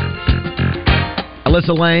can.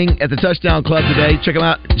 Alyssa Lang at the Touchdown Club today. Check her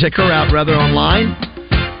out online.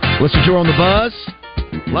 Listen to her on the Buzz.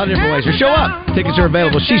 A lot of different ways. Or show up. Tickets are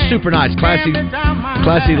available. She's super nice.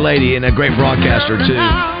 Classy lady and a great broadcaster, too.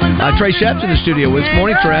 Trey Shep's in the studio with us.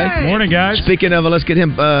 Morning, Trey. Morning, guys. Speaking of, let's get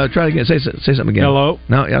him. Try it again. Say something again. Hello.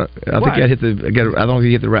 No, I think I hit the. I don't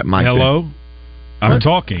think you hit the right mic. Hello. I'm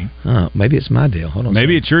talking. Maybe it's my deal. Hold on.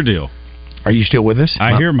 Maybe it's your deal. Are you still with us?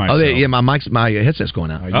 I hear myself. Oh, yeah, my headset's going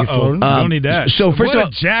out. Are you floating? Don't need that. So first of all,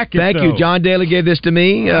 thank you. John Daly gave this to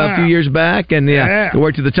me a few years back, and we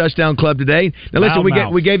worked at the Touchdown Club today. Now listen,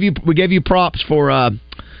 we gave you props for.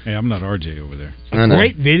 Hey, I'm not RJ over there.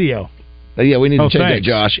 Great video. Yeah, we need to check that,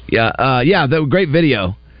 Josh. Yeah, that was great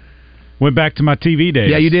video. Went back to my TV days.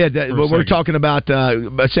 Yeah, you did. We're talking about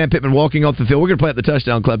Sam Pittman walking off the field. We're going to play at the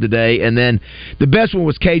Touchdown Club today, and then the best one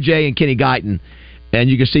was KJ and Kenny Guyton. And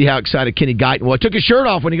you can see how excited Kenny Guyton was. Took his shirt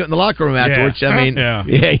off when he got in the locker room afterwards. Yeah. I mean,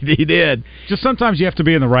 yeah, he did. Just sometimes you have to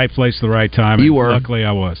be in the right place at the right time. You were. Luckily,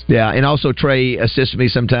 I was. Yeah, and also Trey assists me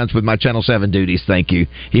sometimes with my Channel 7 duties. Thank you.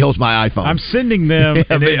 He holds my iPhone. I'm sending them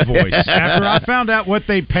an invoice. After I found out what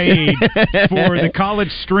they paid for the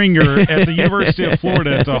college stringer at the University of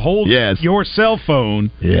Florida to hold your cell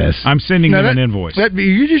phone, I'm sending them an invoice.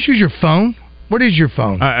 You just use your phone? What is your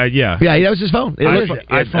phone? Yeah, that was his phone.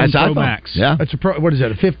 iPhone Pro Max. Yeah, that's what is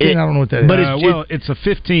that? A 15? I don't know what that is. But it's a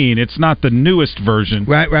 15. It's not the newest version.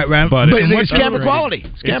 Right. But it's camera quality.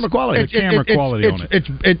 It's camera quality. It's camera quality on it.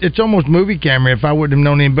 It's almost movie camera. If I wouldn't have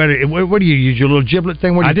known any better, what do you use? Your little giblet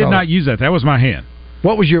thing? What do you I did not use that. That was my hand.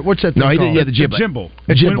 What's that thing No, he called? did. Yeah, the giblet.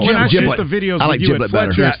 The gimbal. When I shoot the videos I like with you giblet at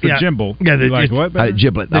Fletcher, better. it's the gimbal. Yeah, you like what better?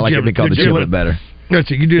 Giblet. I like it being called the giblet better.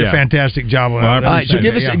 You did a fantastic job on that. All right, so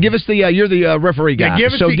give us the you're the referee guy.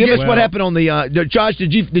 Give us what happened on the Josh.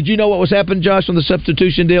 Did you know what was happening, Josh, on the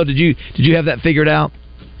substitution deal? Did you have that figured out?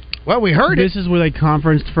 Well, we heard this is where they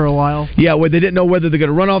conferenced for a while. Yeah, where they didn't know whether they're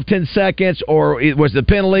going to run off 10 seconds or it was the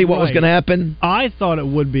penalty. What was going to happen? I thought it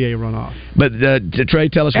would be a runoff. But Trey,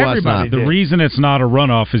 tell us why it's not. The reason it's not a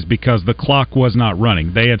runoff is because the clock was not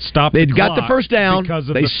running. They had stopped. They'd got the first down. Because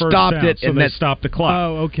of they the first stopped down, it, so and they stopped the clock.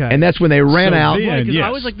 Oh, okay. And that's when they ran out. Then,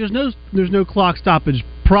 I was like, "There's no clock stoppage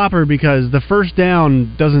proper because the first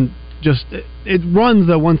down doesn't just it runs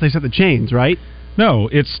though once they set the chains, right?" No,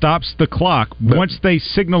 it stops the clock. Once they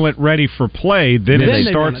signal it ready for play, then it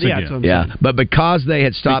starts again. Yeah, but because they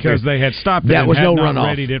had stopped it, that was no runoff.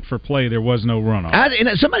 Readied it for play, there was no runoff. And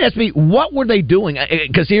somebody asked me, what were they doing?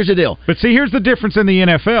 Because here's the deal. But see, here's the difference in the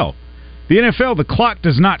NFL. The NFL, the clock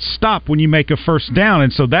does not stop when you make a first down,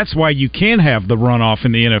 and so that's why you can have the runoff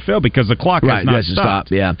in the NFL because the clock has not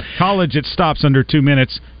stopped. Yeah, college it stops under 2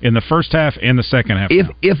 minutes in the first half and the second half.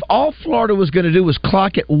 If all Florida was going to do was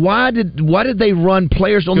clock it, why did they run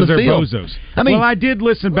players on the field? Because they're bozos. I did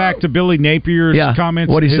listen back to Billy Napier's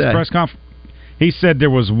comments in his press conference. He said there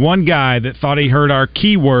was one guy that thought he heard our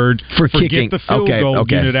keyword for kicking the field goal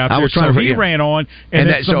unit out there. So he ran on, and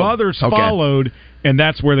then some others followed. And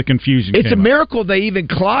that's where the confusion came. It's a miracle they even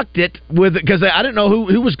clocked it because I didn't know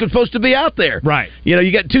who was supposed to be out there. Right.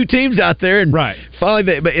 You got two teams out there, and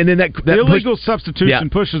finally, and then that the illegal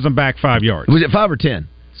substitution pushes them back 5 yards. Was it 5 or 10?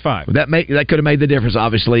 6-5. That could have made the difference,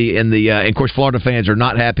 obviously. In the and of course, Florida fans are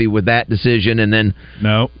not happy with that decision, and then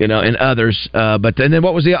and others. But then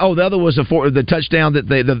what was the other was the touchdown that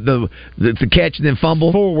the catch and then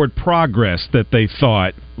fumble, forward progress that they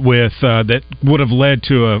thought with that would have led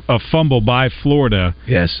to a fumble by Florida.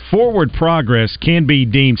 Yes, forward progress can be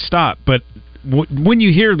deemed stopped, but when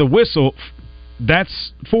you hear the whistle,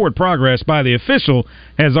 that's forward progress by the official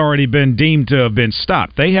has already been deemed to have been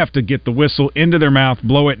stopped. They have to get the whistle into their mouth,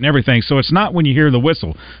 blow it, and everything. So it's not when you hear the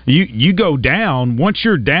whistle. You go down. Once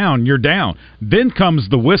you're down, you're down. Then comes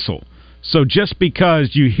the whistle. So just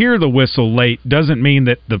because you hear the whistle late doesn't mean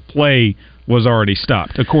that the play was already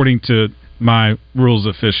stopped, according to my rules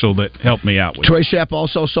official that helped me out with Trey Shapp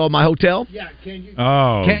also saw my hotel. Yeah, can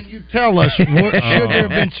you tell us should there have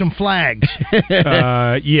been some flags?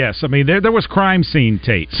 Yes, I mean there was crime scene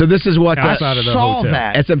tape. So this is what outside of the hotel.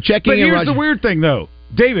 That. As I'm checking, but here's the weird thing, though,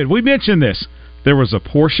 David. We mentioned this. There was a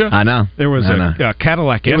Porsche. I know. There was a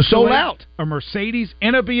Cadillac. It was sold out. A Mercedes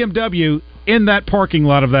and a BMW in that parking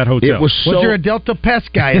lot of that hotel. Was there a Delta Pest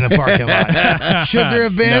guy in the parking lot? Should there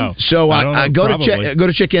have been? No. So I go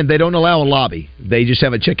to check in. They don't allow a lobby. They just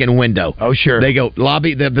have a check-in window. Oh, sure. They go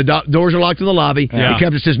lobby. The doors are locked in the lobby. Yeah.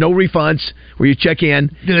 It says no refunds where you check in.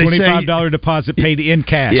 $25 deposit paid in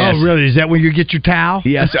cash. Yes. Oh, really? Is that when you get your towel?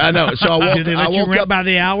 Yes, I know. So I woke up by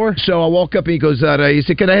the hour. So I walk up and he goes, he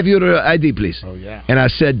said, "Can I have your ID, please?" Oh yeah. And I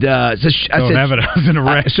said, "Have it. I was in a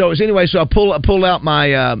wreck." So I pull out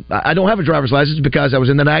my. I don't have a driver's license because I was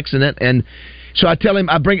in that accident, and so I tell him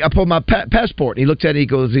I pull my passport, and he looks at it. He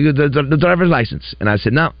goes, "The driver's license," and I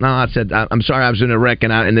said, "No." I said, "I'm sorry, I was in a wreck,"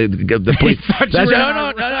 and the police. I said,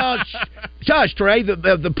 "No, shush, Trey."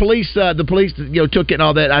 The police took it and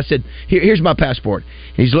all that. I said, "Here's my passport."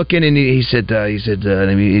 And he's looking, and he said,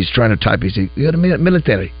 he's trying to type. He said, "You got a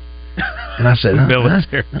military?" And I said,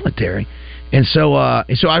 military. And so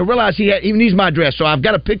I realized he needs my address. So I've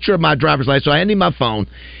got a picture of my driver's license. So I hand him my phone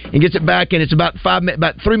and gets it back. And it's about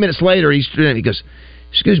 3 minutes later. He goes,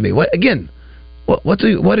 "Excuse me, what again? What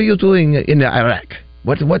are you doing in Iraq?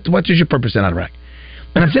 What is your purpose in Iraq?"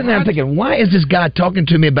 And I'm sitting there, I'm thinking, why is this guy talking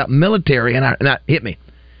to me about military? And I hit me.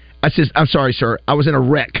 I says, "I'm sorry, sir. I was in a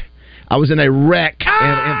wreck. I was in a wreck in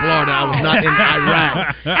Florida. I was not in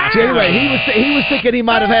Iraq." So anyway, he was thinking he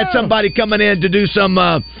might have had somebody coming in to do some.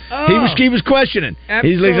 He was questioning.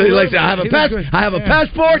 He's like, "I have a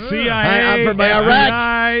passport. CIA, I'm from Iraq."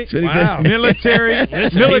 Wow.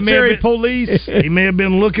 military police. He may have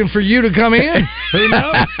been looking for you to come in. Who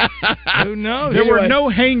knows? Who knows? There were no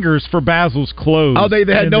hangers for Basil's clothes. Oh, they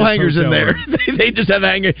had no hangers in there. They just have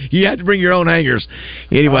hangers. You had to bring your own hangers.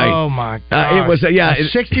 Anyway. Oh my God! It was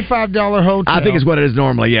 $65 hotel. I think it's what it is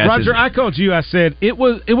normally. Yes, Roger. I called you. I said it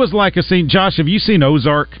was like a scene. Josh, have you seen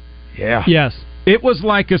Ozark? Yeah. Yes. It was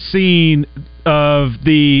like a scene of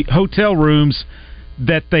the hotel rooms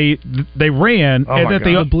that they ran and that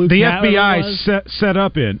the FBI set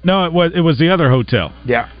up in. No, it was the other hotel.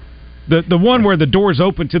 Yeah. The one where the doors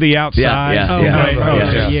open to the outside. Yeah.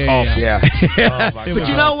 But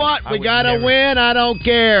you know what? We gotta win. I don't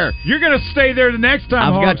care. You're gonna stay there the next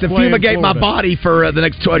time. I've got to fumigate my body for the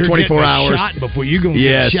next 24 hours. Shot before you're gonna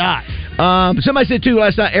get shot. Somebody said too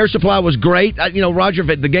last night. Air Supply was great. Roger,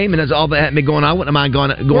 the game and that's all that had been going on. I wouldn't mind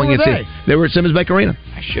going and see. They were at Simmons Bank Arena.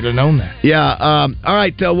 I should have known that. Yeah. All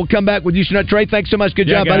right. We'll come back with you, Trey. Thanks so much. Good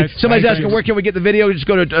job, buddy. Somebody's asking where can we get the video? Just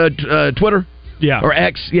go to Twitter. Yeah. Or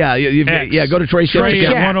X. Yeah. Go to Trey Shapp.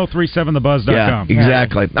 1037thebuzz.com. Yeah,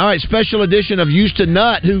 exactly. All right. Special edition of Houston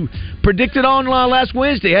Nutt, who predicted on last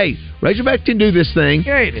Wednesday, hey, Razorbacks can do this thing.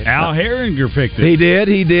 Yeah, he did. Al Herringer picked it.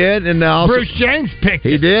 He did. And also, Bruce James picked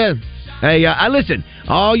it. He did. Hey, listen,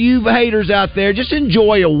 all you haters out there, just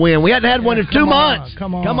enjoy a win. We hadn't had one in 2 months.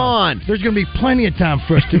 Come on. There's going to be plenty of time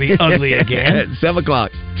for us to be ugly again. At 7 o'clock.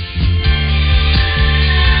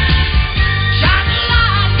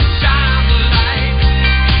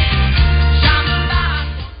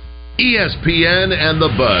 ESPN and The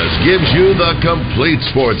Buzz gives you the complete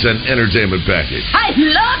sports and entertainment package. I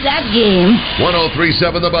love that game.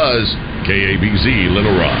 1037 The Buzz, KABZ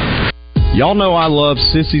Little Rock. Y'all know I love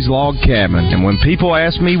Sissy's Log Cabin, and when people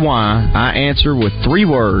ask me why, I answer with 3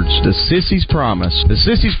 words: the Sissy's Promise. The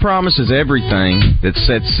Sissy's Promise is everything that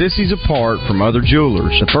sets Sissy's apart from other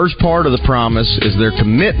jewelers. The first part of the promise is their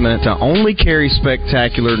commitment to only carry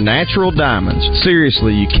spectacular natural diamonds.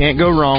 Seriously, you can't go wrong